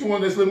he's the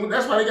one that's living with,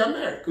 that's why they got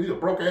married, because he's a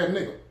broke ass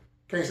nigga.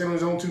 Can't stand on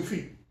his own 2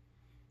 feet.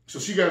 So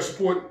she got to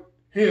support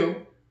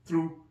him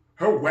through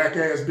her whack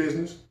ass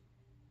business.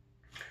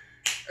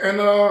 And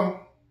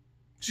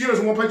she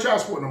doesn't want to pay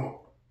child support no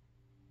more.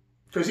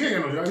 Because he ain't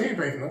got no job. He ain't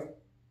paying for nothing.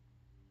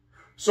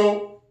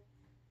 So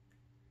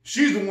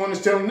she's the one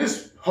that's telling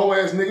this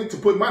hoe-ass nigga to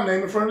put my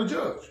name in front of the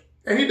judge.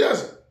 And he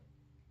doesn't.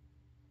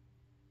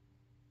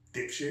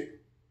 Dipshit.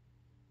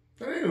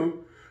 But anyway,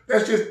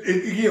 that's just,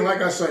 again,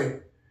 like I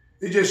say,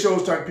 it just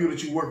shows type of people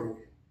that you're working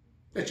with,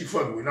 that you're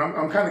fucking with. And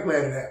I'm kind of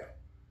glad it happened.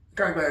 I'm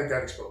kind of glad it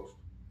got exposed.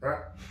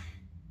 Right?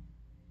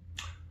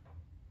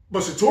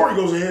 But Satori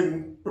goes ahead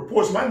and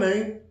reports my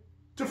name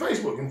to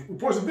Facebook and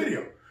reports a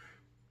video.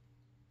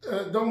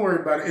 Don't worry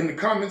about it. In the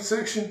comment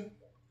section,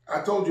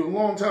 I told you a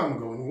long time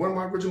ago in one of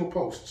my original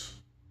posts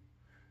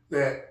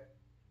that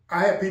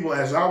I had people,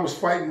 as I was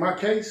fighting my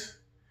case,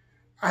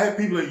 I had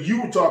people that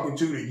you were talking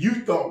to that you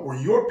thought were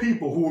your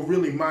people who were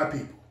really my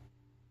people.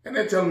 And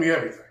they're telling me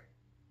everything.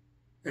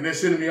 And they're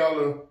sending me all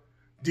the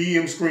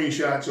DM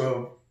screenshots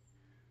of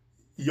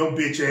your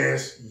bitch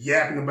ass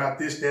yapping about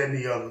this, that, and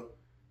the other.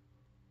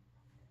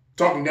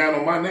 Talking down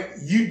on my name.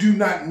 You do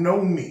not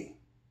know me.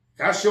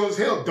 I sure as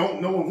hell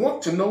don't know and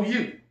want to know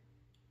you.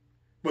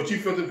 But you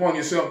felt it upon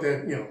yourself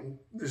that,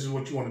 this is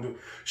what you want to do.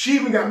 She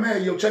even got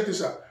mad. Yo, check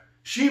this out.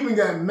 She even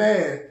got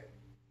mad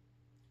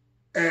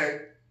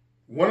at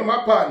one of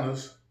my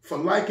partners for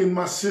liking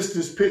my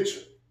sister's picture.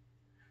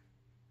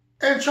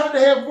 And tried to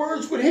have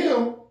words with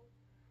him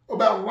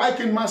about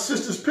liking my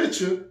sister's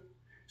picture.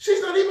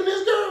 She's not even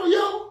his girl,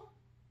 yo.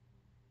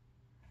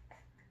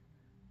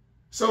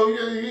 So,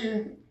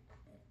 yeah.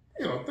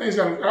 You know, things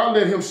got. I'll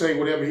let him say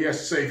whatever he has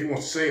to say if he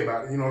wants to say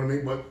about it. You know what I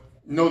mean? But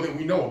know that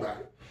we know about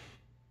it.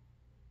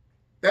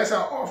 That's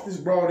how off this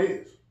broad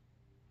is.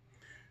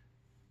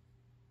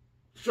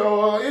 So,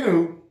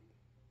 anywho,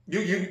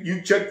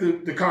 you check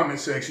the comment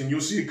section.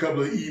 You'll see a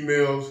couple of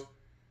emails.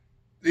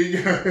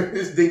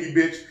 This dingy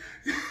bitch.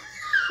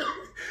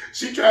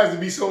 She tries to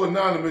be so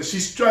anonymous. She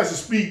tries to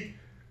speak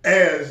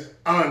as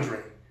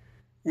Andre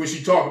when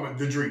she talk about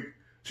the Drake.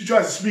 She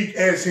tries to speak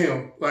as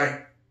him.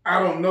 Like, I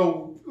don't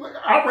know. Like,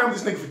 I ran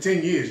with this nigga for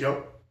 10 years,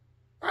 yo.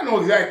 I know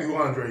exactly who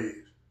Andre is.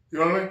 You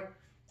know what I mean?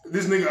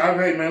 This nigga,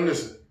 hey, man,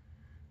 listen.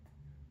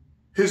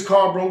 His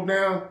car broke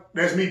down.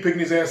 That's me picking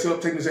his ass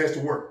up, taking his ass to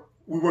work.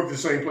 We work at the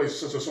same place,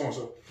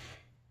 so-and-so.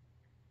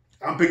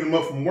 I'm picking him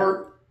up from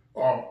work,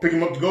 or picking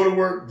him up to go to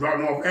work,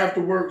 dropping him off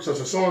after work,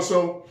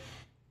 so-and-so.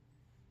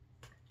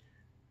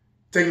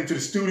 Taking him to the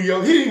studio.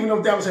 He didn't even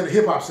know Dallas had a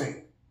hip-hop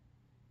scene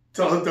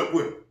until I hooked up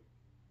with him.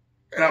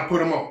 And I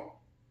put him on.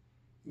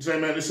 You say,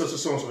 man, this is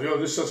so-and-so. Yo,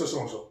 this is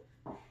so-and-so.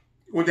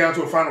 Went down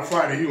to a Final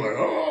Friday. He like,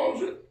 oh,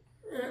 shit.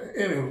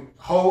 Anyway,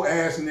 whole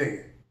ass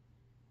nigga.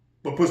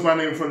 But puts my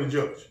name in front of the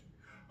judge.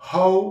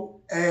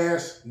 Whole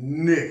ass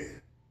nigga.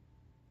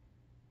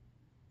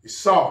 You're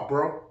soft,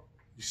 bro.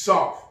 You're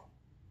soft.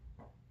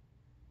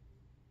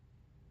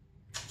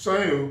 So,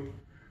 anywho,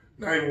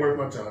 not even worth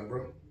my time,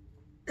 bro.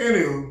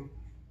 Anywho,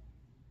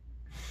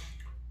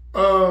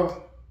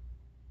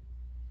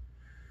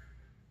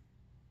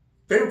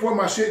 they report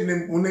my shit, and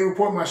then when they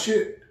report my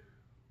shit,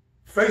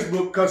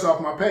 Facebook cuts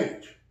off my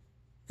page,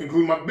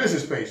 including my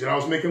business page that I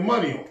was making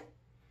money on.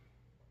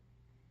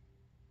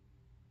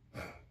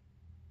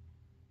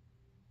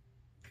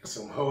 That's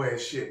some hoe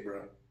ass shit,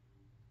 bro.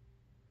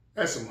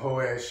 That's some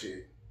hoe ass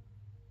shit.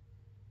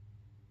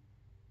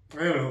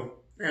 Anyway,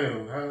 I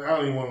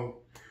don't even want to.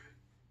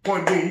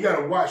 Point being, you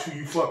gotta watch who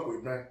you fuck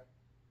with, man.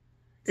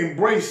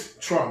 Embrace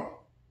trauma.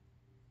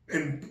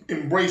 And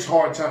embrace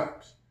hard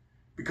times.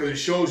 Because it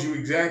shows you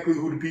exactly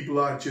who the people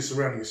are that you're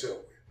surrounding yourself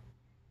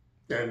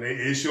with. And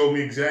it showed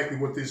me exactly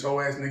what this hoe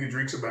ass nigga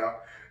Drake's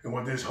about and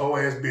what this hoe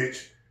ass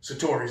bitch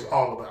Satori is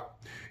all about.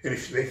 And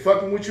if they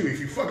fucking with you,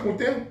 if you fucking with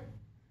them,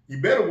 you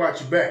better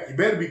watch your back. You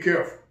better be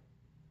careful.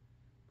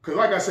 Because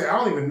like I said, I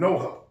don't even know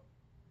her.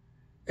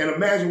 And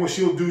imagine what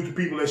she'll do to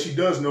people that she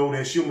does know,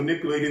 that she'll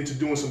manipulate into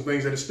doing some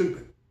things that are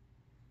stupid.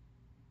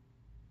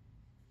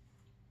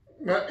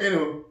 Now,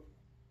 anyway,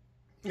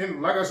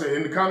 like I said,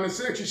 in the comment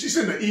section, she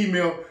sent an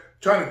email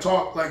trying to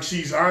talk like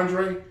she's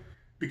Andre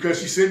because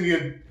she sent me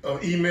an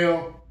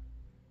email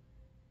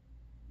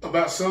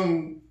about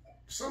some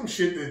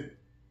shit that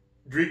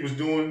Drake was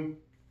doing.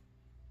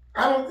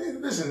 I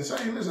don't, listen,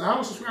 I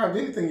don't subscribe to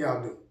anything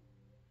y'all do.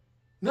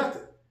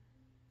 Nothing.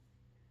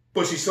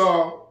 But she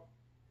saw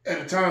at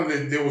the time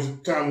that there was a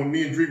time when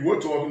me and Drake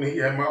were talking, he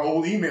had my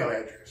old email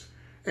address.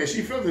 And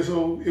she felt as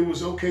though it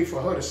was okay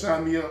for her to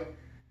sign me up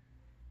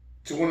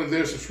to one of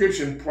their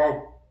subscription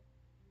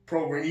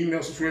program,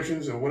 email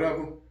subscriptions or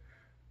whatever,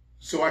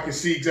 so I can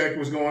see exactly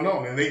what's going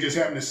on. And they just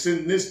happened to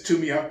send this to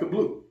me out the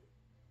blue.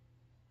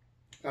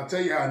 I'll tell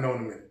you how I know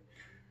in a minute.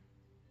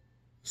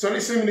 So they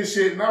send me this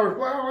shit, and I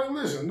reply, I'm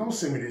like, listen, don't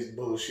send me this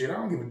bullshit. I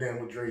don't give a damn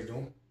what Dre's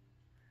doing.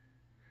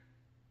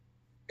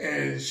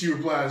 And she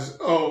replies,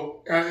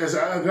 oh, as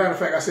a matter of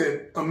fact, I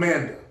said,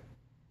 Amanda,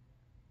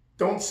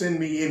 don't send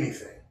me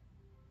anything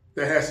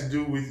that has to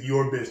do with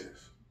your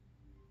business.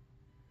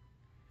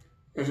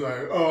 And she's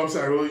like, oh, I'm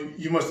sorry, well,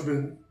 you must have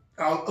been,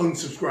 I'll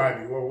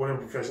unsubscribe you or whatever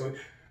professionally.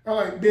 I'm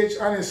like, bitch,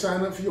 I didn't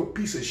sign up for your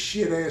piece of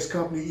shit ass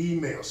company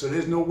email, so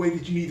there's no way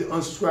that you need to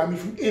unsubscribe me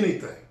from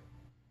anything.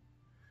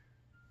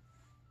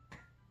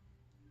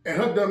 And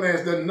her dumb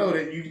ass doesn't know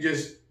that you can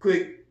just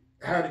click,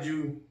 how did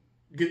you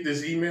get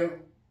this email?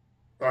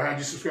 Or how did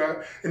you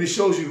subscribe? And it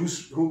shows you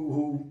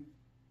who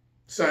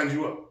signed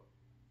you up.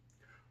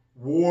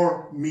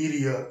 War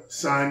Media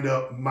signed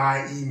up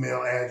my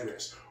email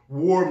address.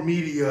 War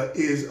Media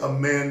is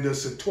Amanda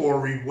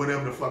Satori,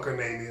 whatever the fuck her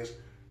name is,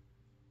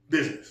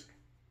 business.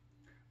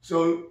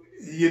 So,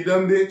 you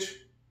dumb bitch.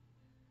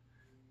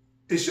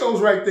 It shows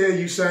right there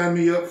you signed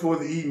me up for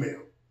the email.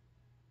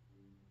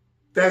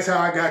 That's how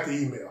I got the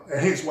email.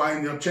 And hence why I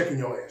ended up checking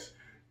your ass.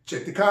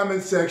 Check the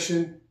comment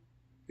section.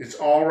 It's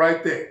all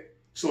right there.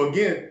 So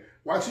again,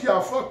 watch who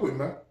y'all fuck with,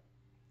 man.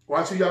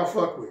 Watch who y'all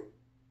fuck with.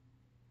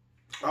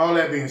 All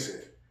that being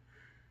said,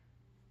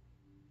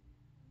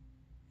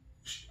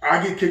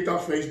 I get kicked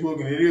off Facebook,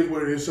 and it is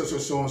what it is,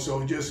 so and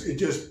so. It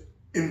just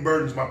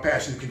unburdens my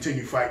passion to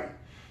continue fighting.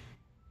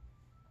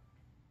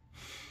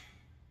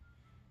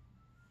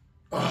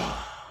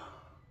 Oh,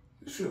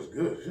 this feels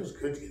good. It feels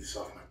good to get this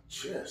off my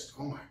chest.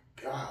 Oh my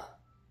God.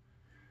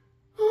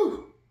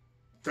 Whew.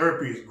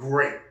 Therapy is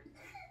great.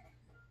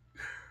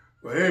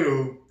 But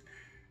anyway,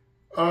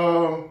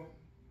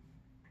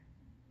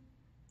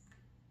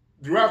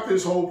 throughout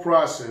this whole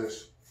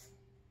process,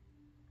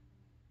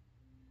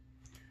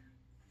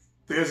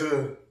 there's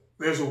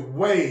a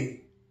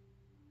way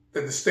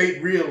that the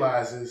state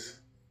realizes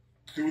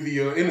through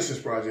the Innocence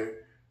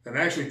Project, and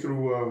actually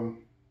through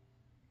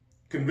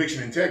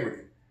Conviction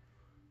Integrity,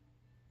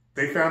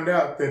 they found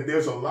out that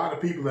there's a lot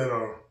of people that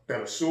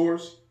are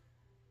sores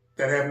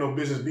that have no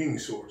business being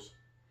sores.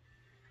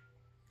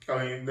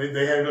 I mean,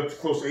 they had it up to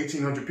close to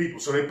 1,800 people.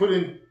 So they put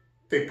in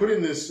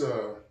this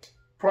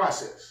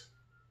process,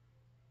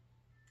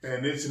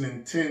 and it's an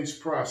intense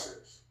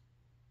process.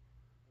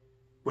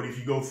 But if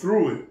you go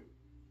through it,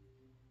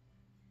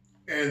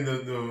 and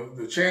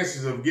the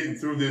chances of getting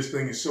through this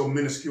thing is so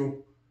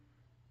minuscule,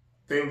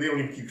 they don't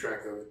even keep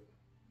track of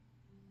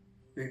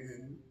it.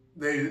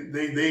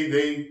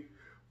 They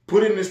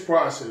put in this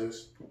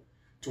process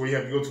to where you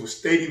have to go to a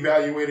state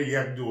evaluator, you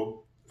have to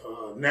do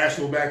a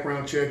national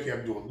background check, you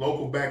have to do a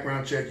local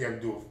background check, you have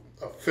to do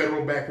a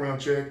federal background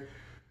check.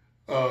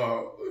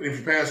 If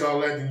you pass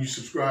all that, then you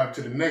subscribe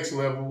to the next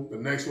level. The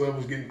next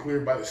level is getting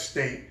cleared by the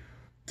state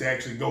to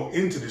actually go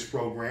into this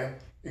program.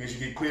 And as you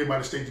get cleared by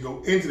the state to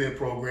go into that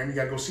program, you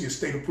got to go see a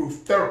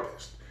state-approved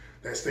therapist.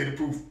 That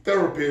state-approved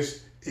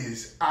therapist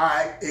is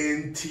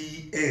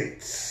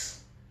INTNs.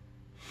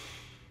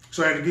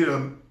 So I had to get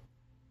a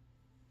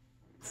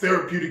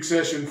therapeutic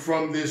session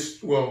from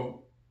this,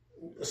 well,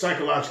 a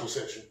psychological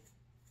session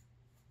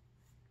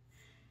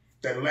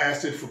that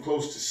lasted for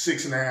close to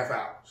 6.5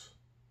 hours.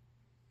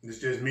 It's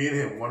just me and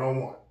him,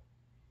 one-on-one.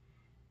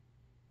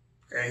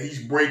 And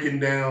he's breaking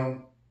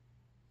down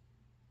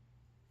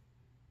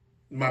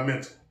my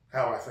mental,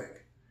 how I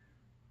think.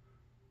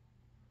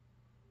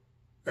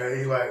 And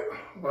he's like,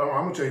 well,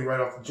 I'm going to tell you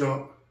right off the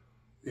jump,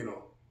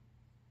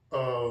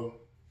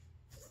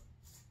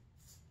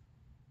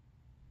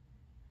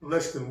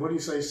 less than, what do you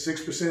say,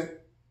 6%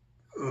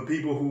 of the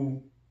people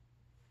who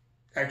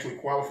actually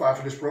qualify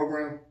for this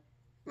program,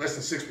 less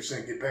than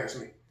 6% get past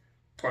me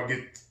or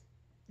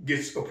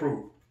gets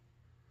approved.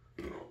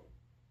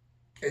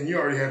 And you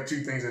already have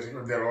two things that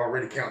are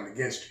already counting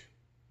against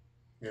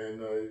you. And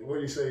what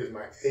do you say is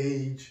my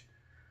age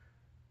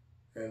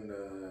and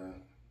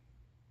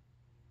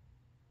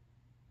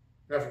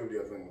I forget what the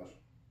other thing was.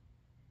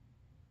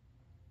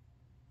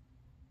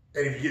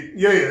 And if you get,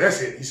 yeah, that's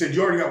it. He said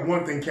you already got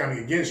one thing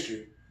counting against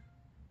you,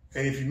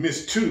 and if you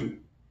miss two,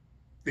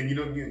 then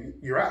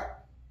you're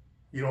out.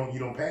 You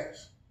don't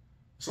pass.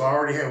 So I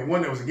already had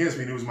one that was against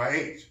me, and it was my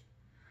age.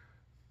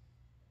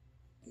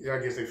 Yeah, I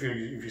guess they feel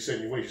if you set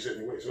in your way, you set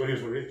in your way. So it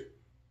is what it is.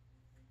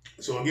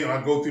 So again,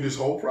 I go through this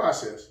whole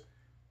process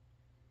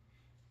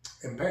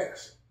and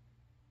pass.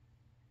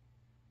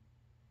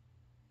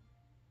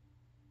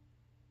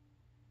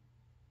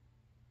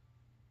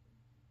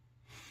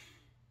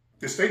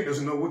 The state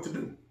doesn't know what to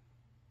do.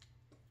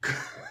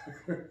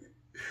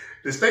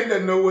 The state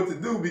doesn't know what to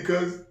do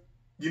because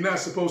you're not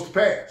supposed to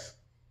pass.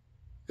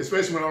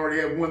 Especially when I already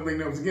have one thing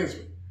that was against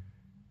me.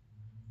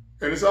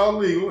 And it's all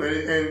legal,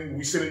 and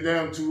we sent it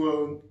down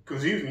to,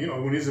 because he,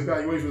 when his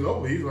evaluation was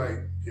over, he was like,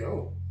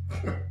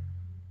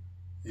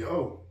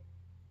 yo,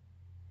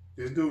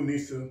 this dude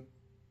needs to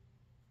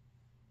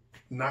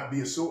not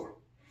be a sore.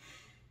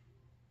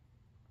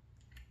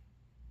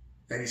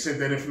 And he sent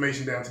that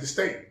information down to the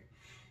state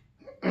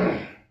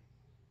in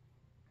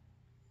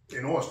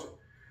Austin.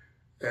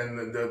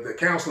 And the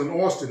council in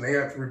Austin, they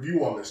have to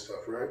review all this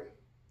stuff, right?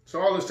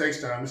 So all this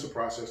takes time. It's a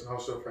process and all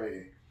stuff.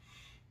 Hey,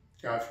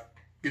 I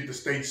get the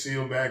state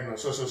seal back and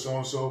so and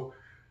so.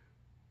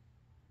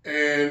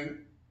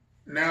 And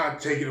now I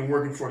take it and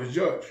working for the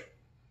judge.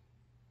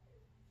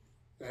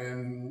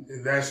 And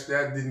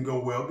that didn't go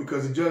well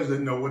because the judge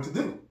didn't know what to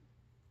do.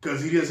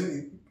 Because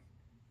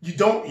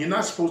you're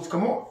not supposed to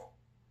come off.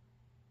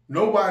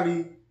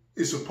 Nobody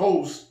is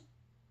supposed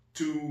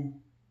to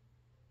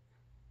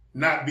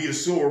not be a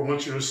sore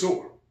once you're a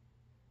sore.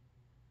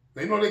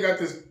 They know they got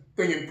this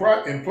thing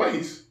in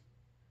place,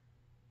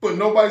 but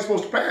nobody's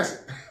supposed to pass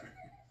it.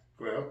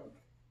 Well,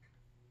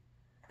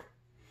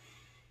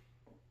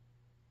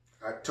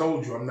 I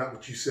told you I'm not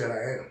what you said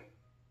I am.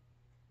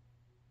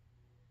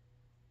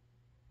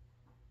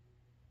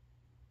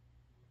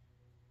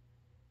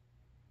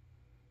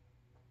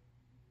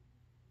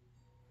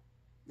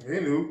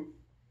 Anywho,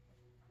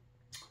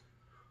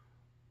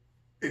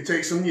 it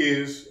takes some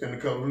years and a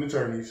couple of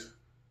attorneys,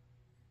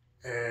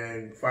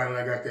 and finally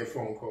I got that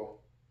phone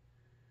call.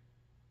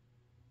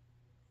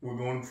 We're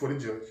going before the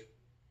judge.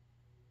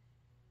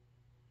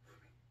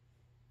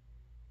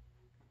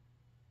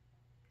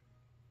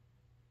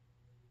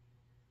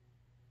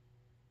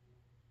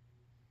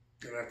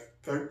 And after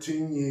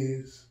 13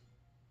 years,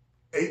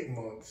 8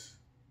 months,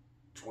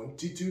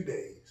 22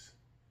 days,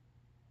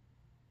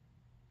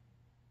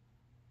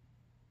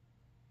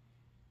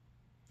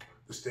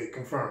 the state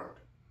confirmed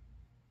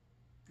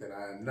that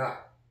I am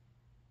not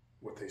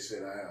what they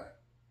said I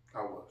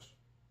was.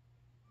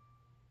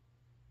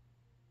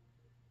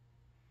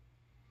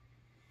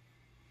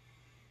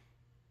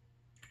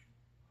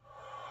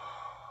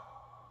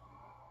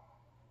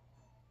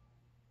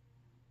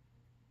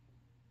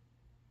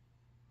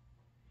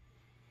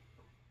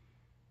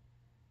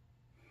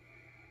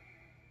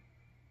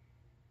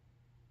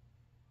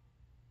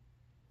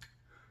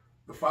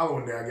 The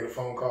following day, I get a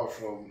phone call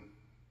from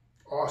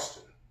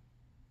Austin.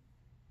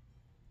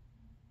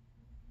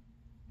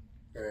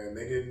 And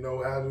they didn't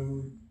know how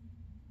to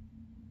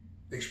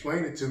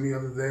explain it to me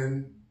other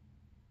than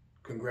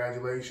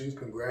congratulations,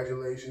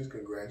 congratulations,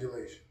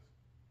 congratulations.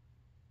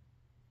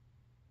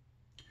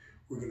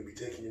 We're going to be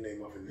taking your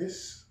name off of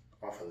this,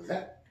 off of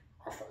that,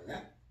 off of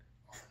that,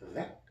 off of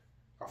that,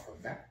 off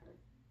of that.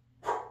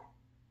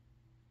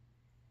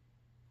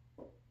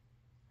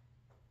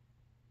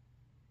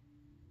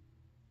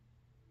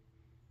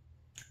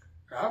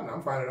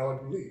 I'm finding it hard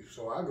to believe.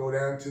 So I go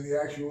down to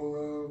the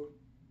actual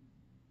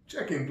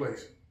check-in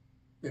place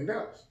in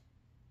Dallas.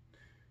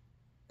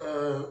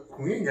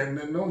 We ain't got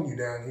nothing on you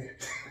down here.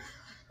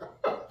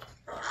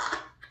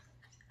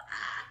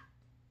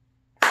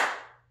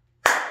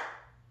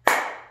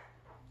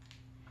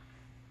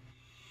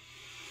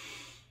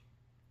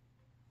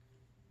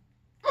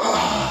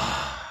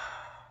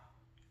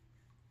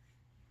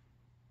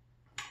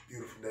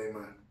 Beautiful day,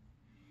 man.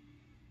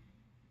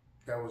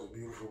 That was a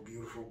beautiful,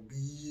 beautiful,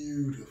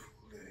 beautiful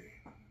day.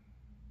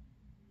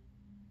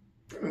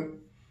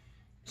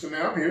 So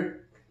now I'm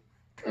here.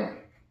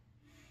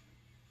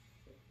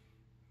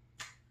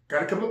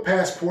 Got a couple of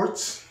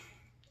passports.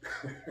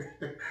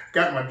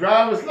 Got my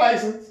driver's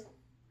license.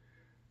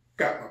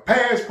 Got my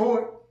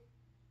passport.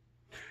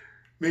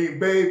 Me and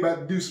babe about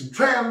to do some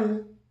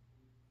traveling.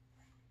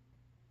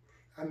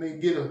 I may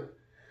get a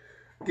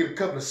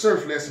couple of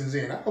surf lessons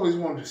in. I always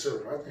wanted to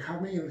surf. I think, how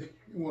many you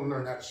want to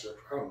learn how to surf?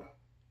 I don't know.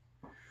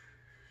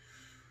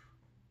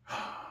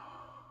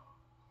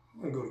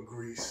 I'm gonna go to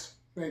Greece,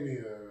 maybe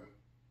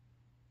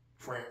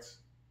France.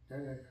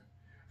 Yeah.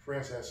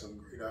 France has some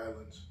great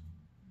islands.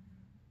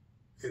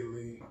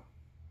 Italy.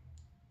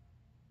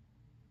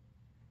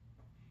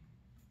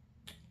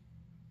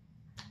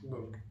 I'm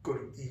gonna go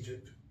to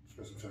Egypt,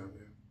 spend some time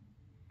there.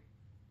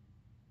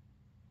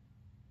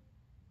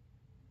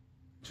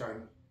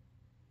 China.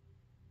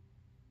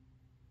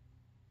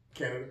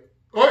 Canada.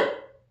 Oi!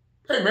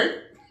 Hey, mate!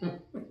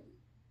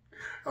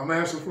 I'm gonna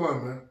have some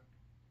fun, man.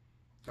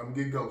 I'm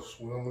gonna get ghosts.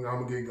 I'm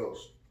gonna get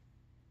ghosts.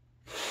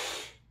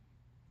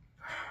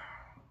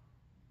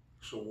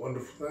 It's a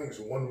wonderful thing. It's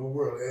a wonderful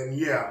world. And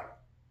yeah,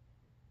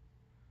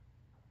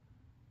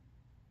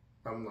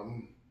 I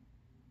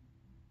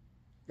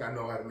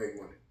know how to make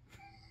money.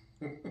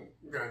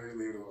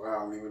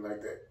 I'll leave it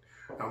like that.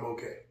 I'm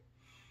okay.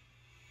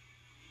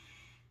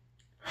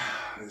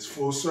 It's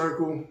full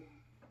circle.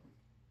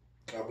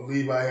 I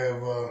believe I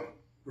have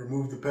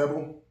removed the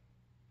pebble.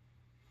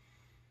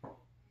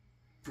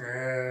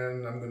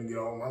 And I'm going to get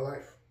all my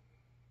life.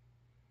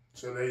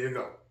 So there you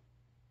go.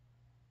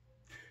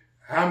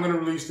 How I'm going to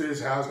release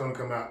this, how it's going to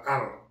come out, I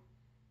don't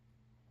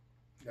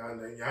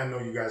know. I know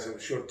you guys have a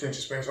short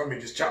attention span, so I may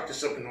just chop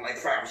this up into like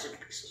 5 or 6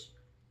 pieces.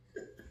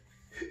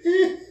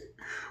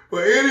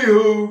 But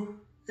anywho,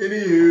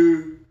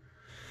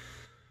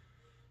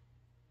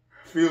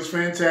 feels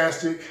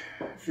fantastic.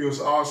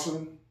 Feels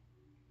awesome.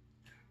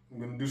 I'm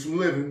going to do some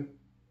living.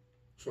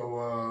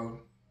 So,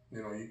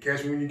 you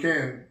catch me when you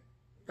can.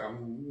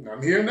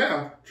 I'm here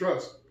now,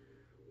 trust.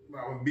 I'm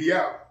gonna be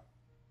out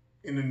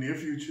in the near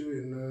future,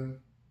 and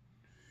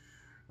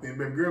me and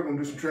baby girl gonna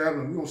do some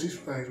traveling. We're gonna see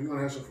some things. We're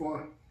gonna have some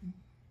fun.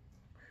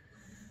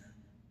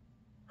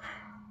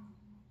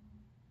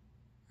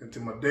 And to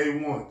my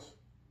day ones,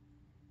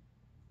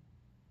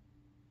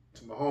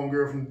 to my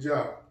homegirl from the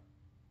job,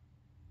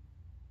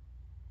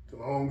 to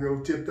my homegirl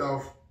who tipped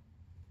off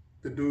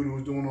the dude who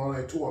was doing all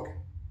that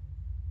talking,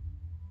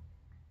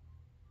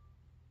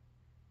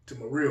 to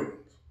my real ones.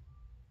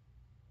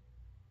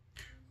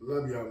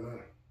 Love y'all, man.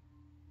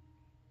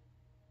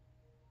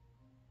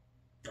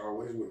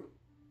 Always will.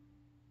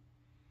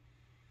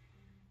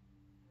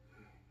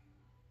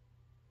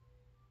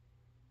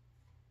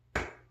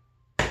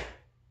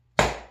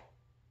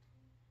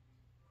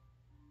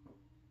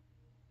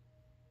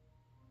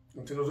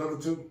 And to those other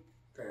two,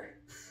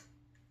 thanks.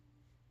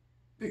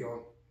 Be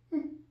gone.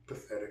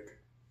 Pathetic.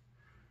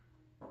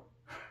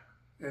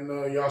 And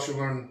y'all should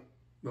learn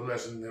the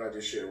lesson that I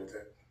just shared with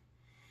that.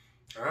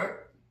 All right?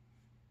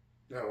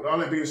 Now, with all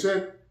that being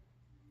said,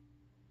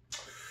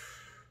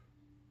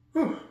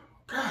 God,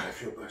 I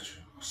feel better.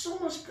 So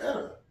much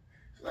better.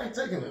 It's like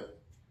taking a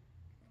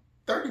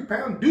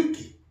 30-pound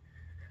dookie.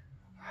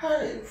 I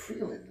am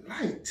feeling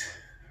light.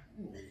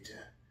 I need to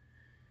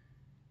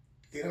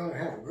get on and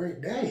have a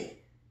great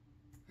day.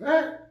 All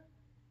right?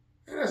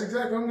 And that's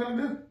exactly what I'm going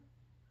to do.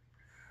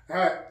 All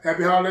right.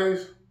 Happy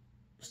holidays.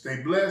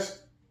 Stay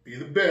blessed. Be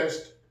the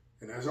best.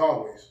 And as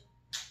always,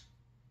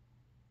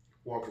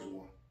 walk as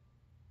one.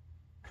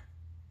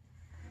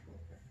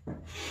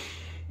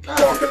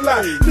 Talk a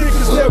lot,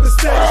 niggas never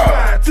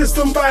satisfied till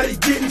somebody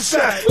getting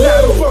shot.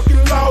 Now the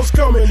fucking law's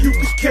coming, you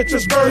can catch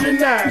us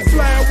burning eyes.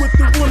 Flying with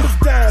the windows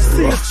down,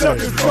 see us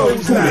chucking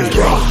clothes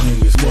out. In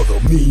this mother,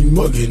 mean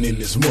mugging in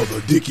this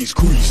mother, Dickies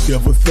crease,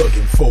 ever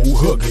thugging, foe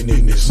hugging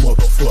in this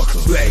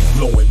motherfucker. Black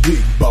blowing,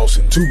 big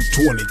bossing,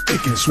 220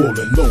 thick and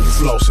swollen, no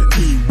flossing,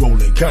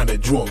 E-rolling, kinda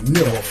drunk,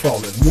 never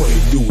falling. What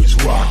they do is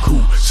rock cool,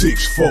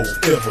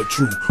 6'4", ever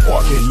true.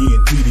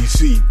 RKN,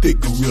 TDC, thick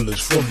gorillas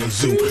from the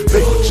zoo.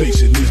 Paper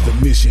chasing is the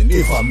mission.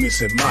 If I'm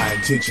missing my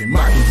intention,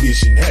 my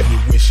condition,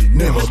 happy wishing,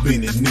 never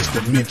been in this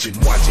dimension.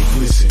 Watch it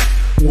glisten,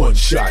 One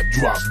shot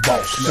drop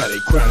boss, now they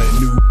crown a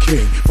new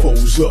king.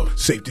 Foes up,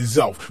 safety's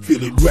off,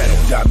 feel it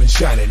rattle, diamond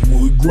shining,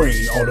 wood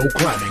grain, auto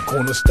climbing,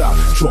 corner stop,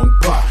 trunk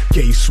pop,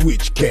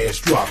 K-switch,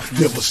 cash drop,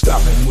 never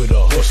stopping with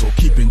a hustle,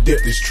 keeping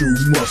depth is true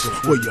muscle,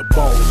 where your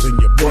balls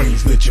and your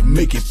brains let you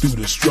make it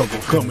through the struggle,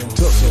 come and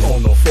tussle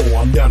on the foe,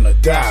 I'm down to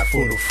die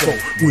for the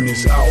foe, when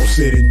it's all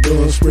said and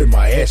done, spread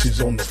my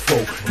ashes on the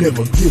foe,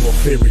 never give a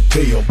fairy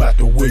tale about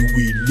the way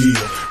we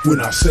live,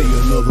 when I say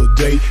another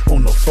day,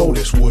 on the foe,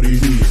 that's what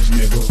it is,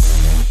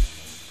 nigga.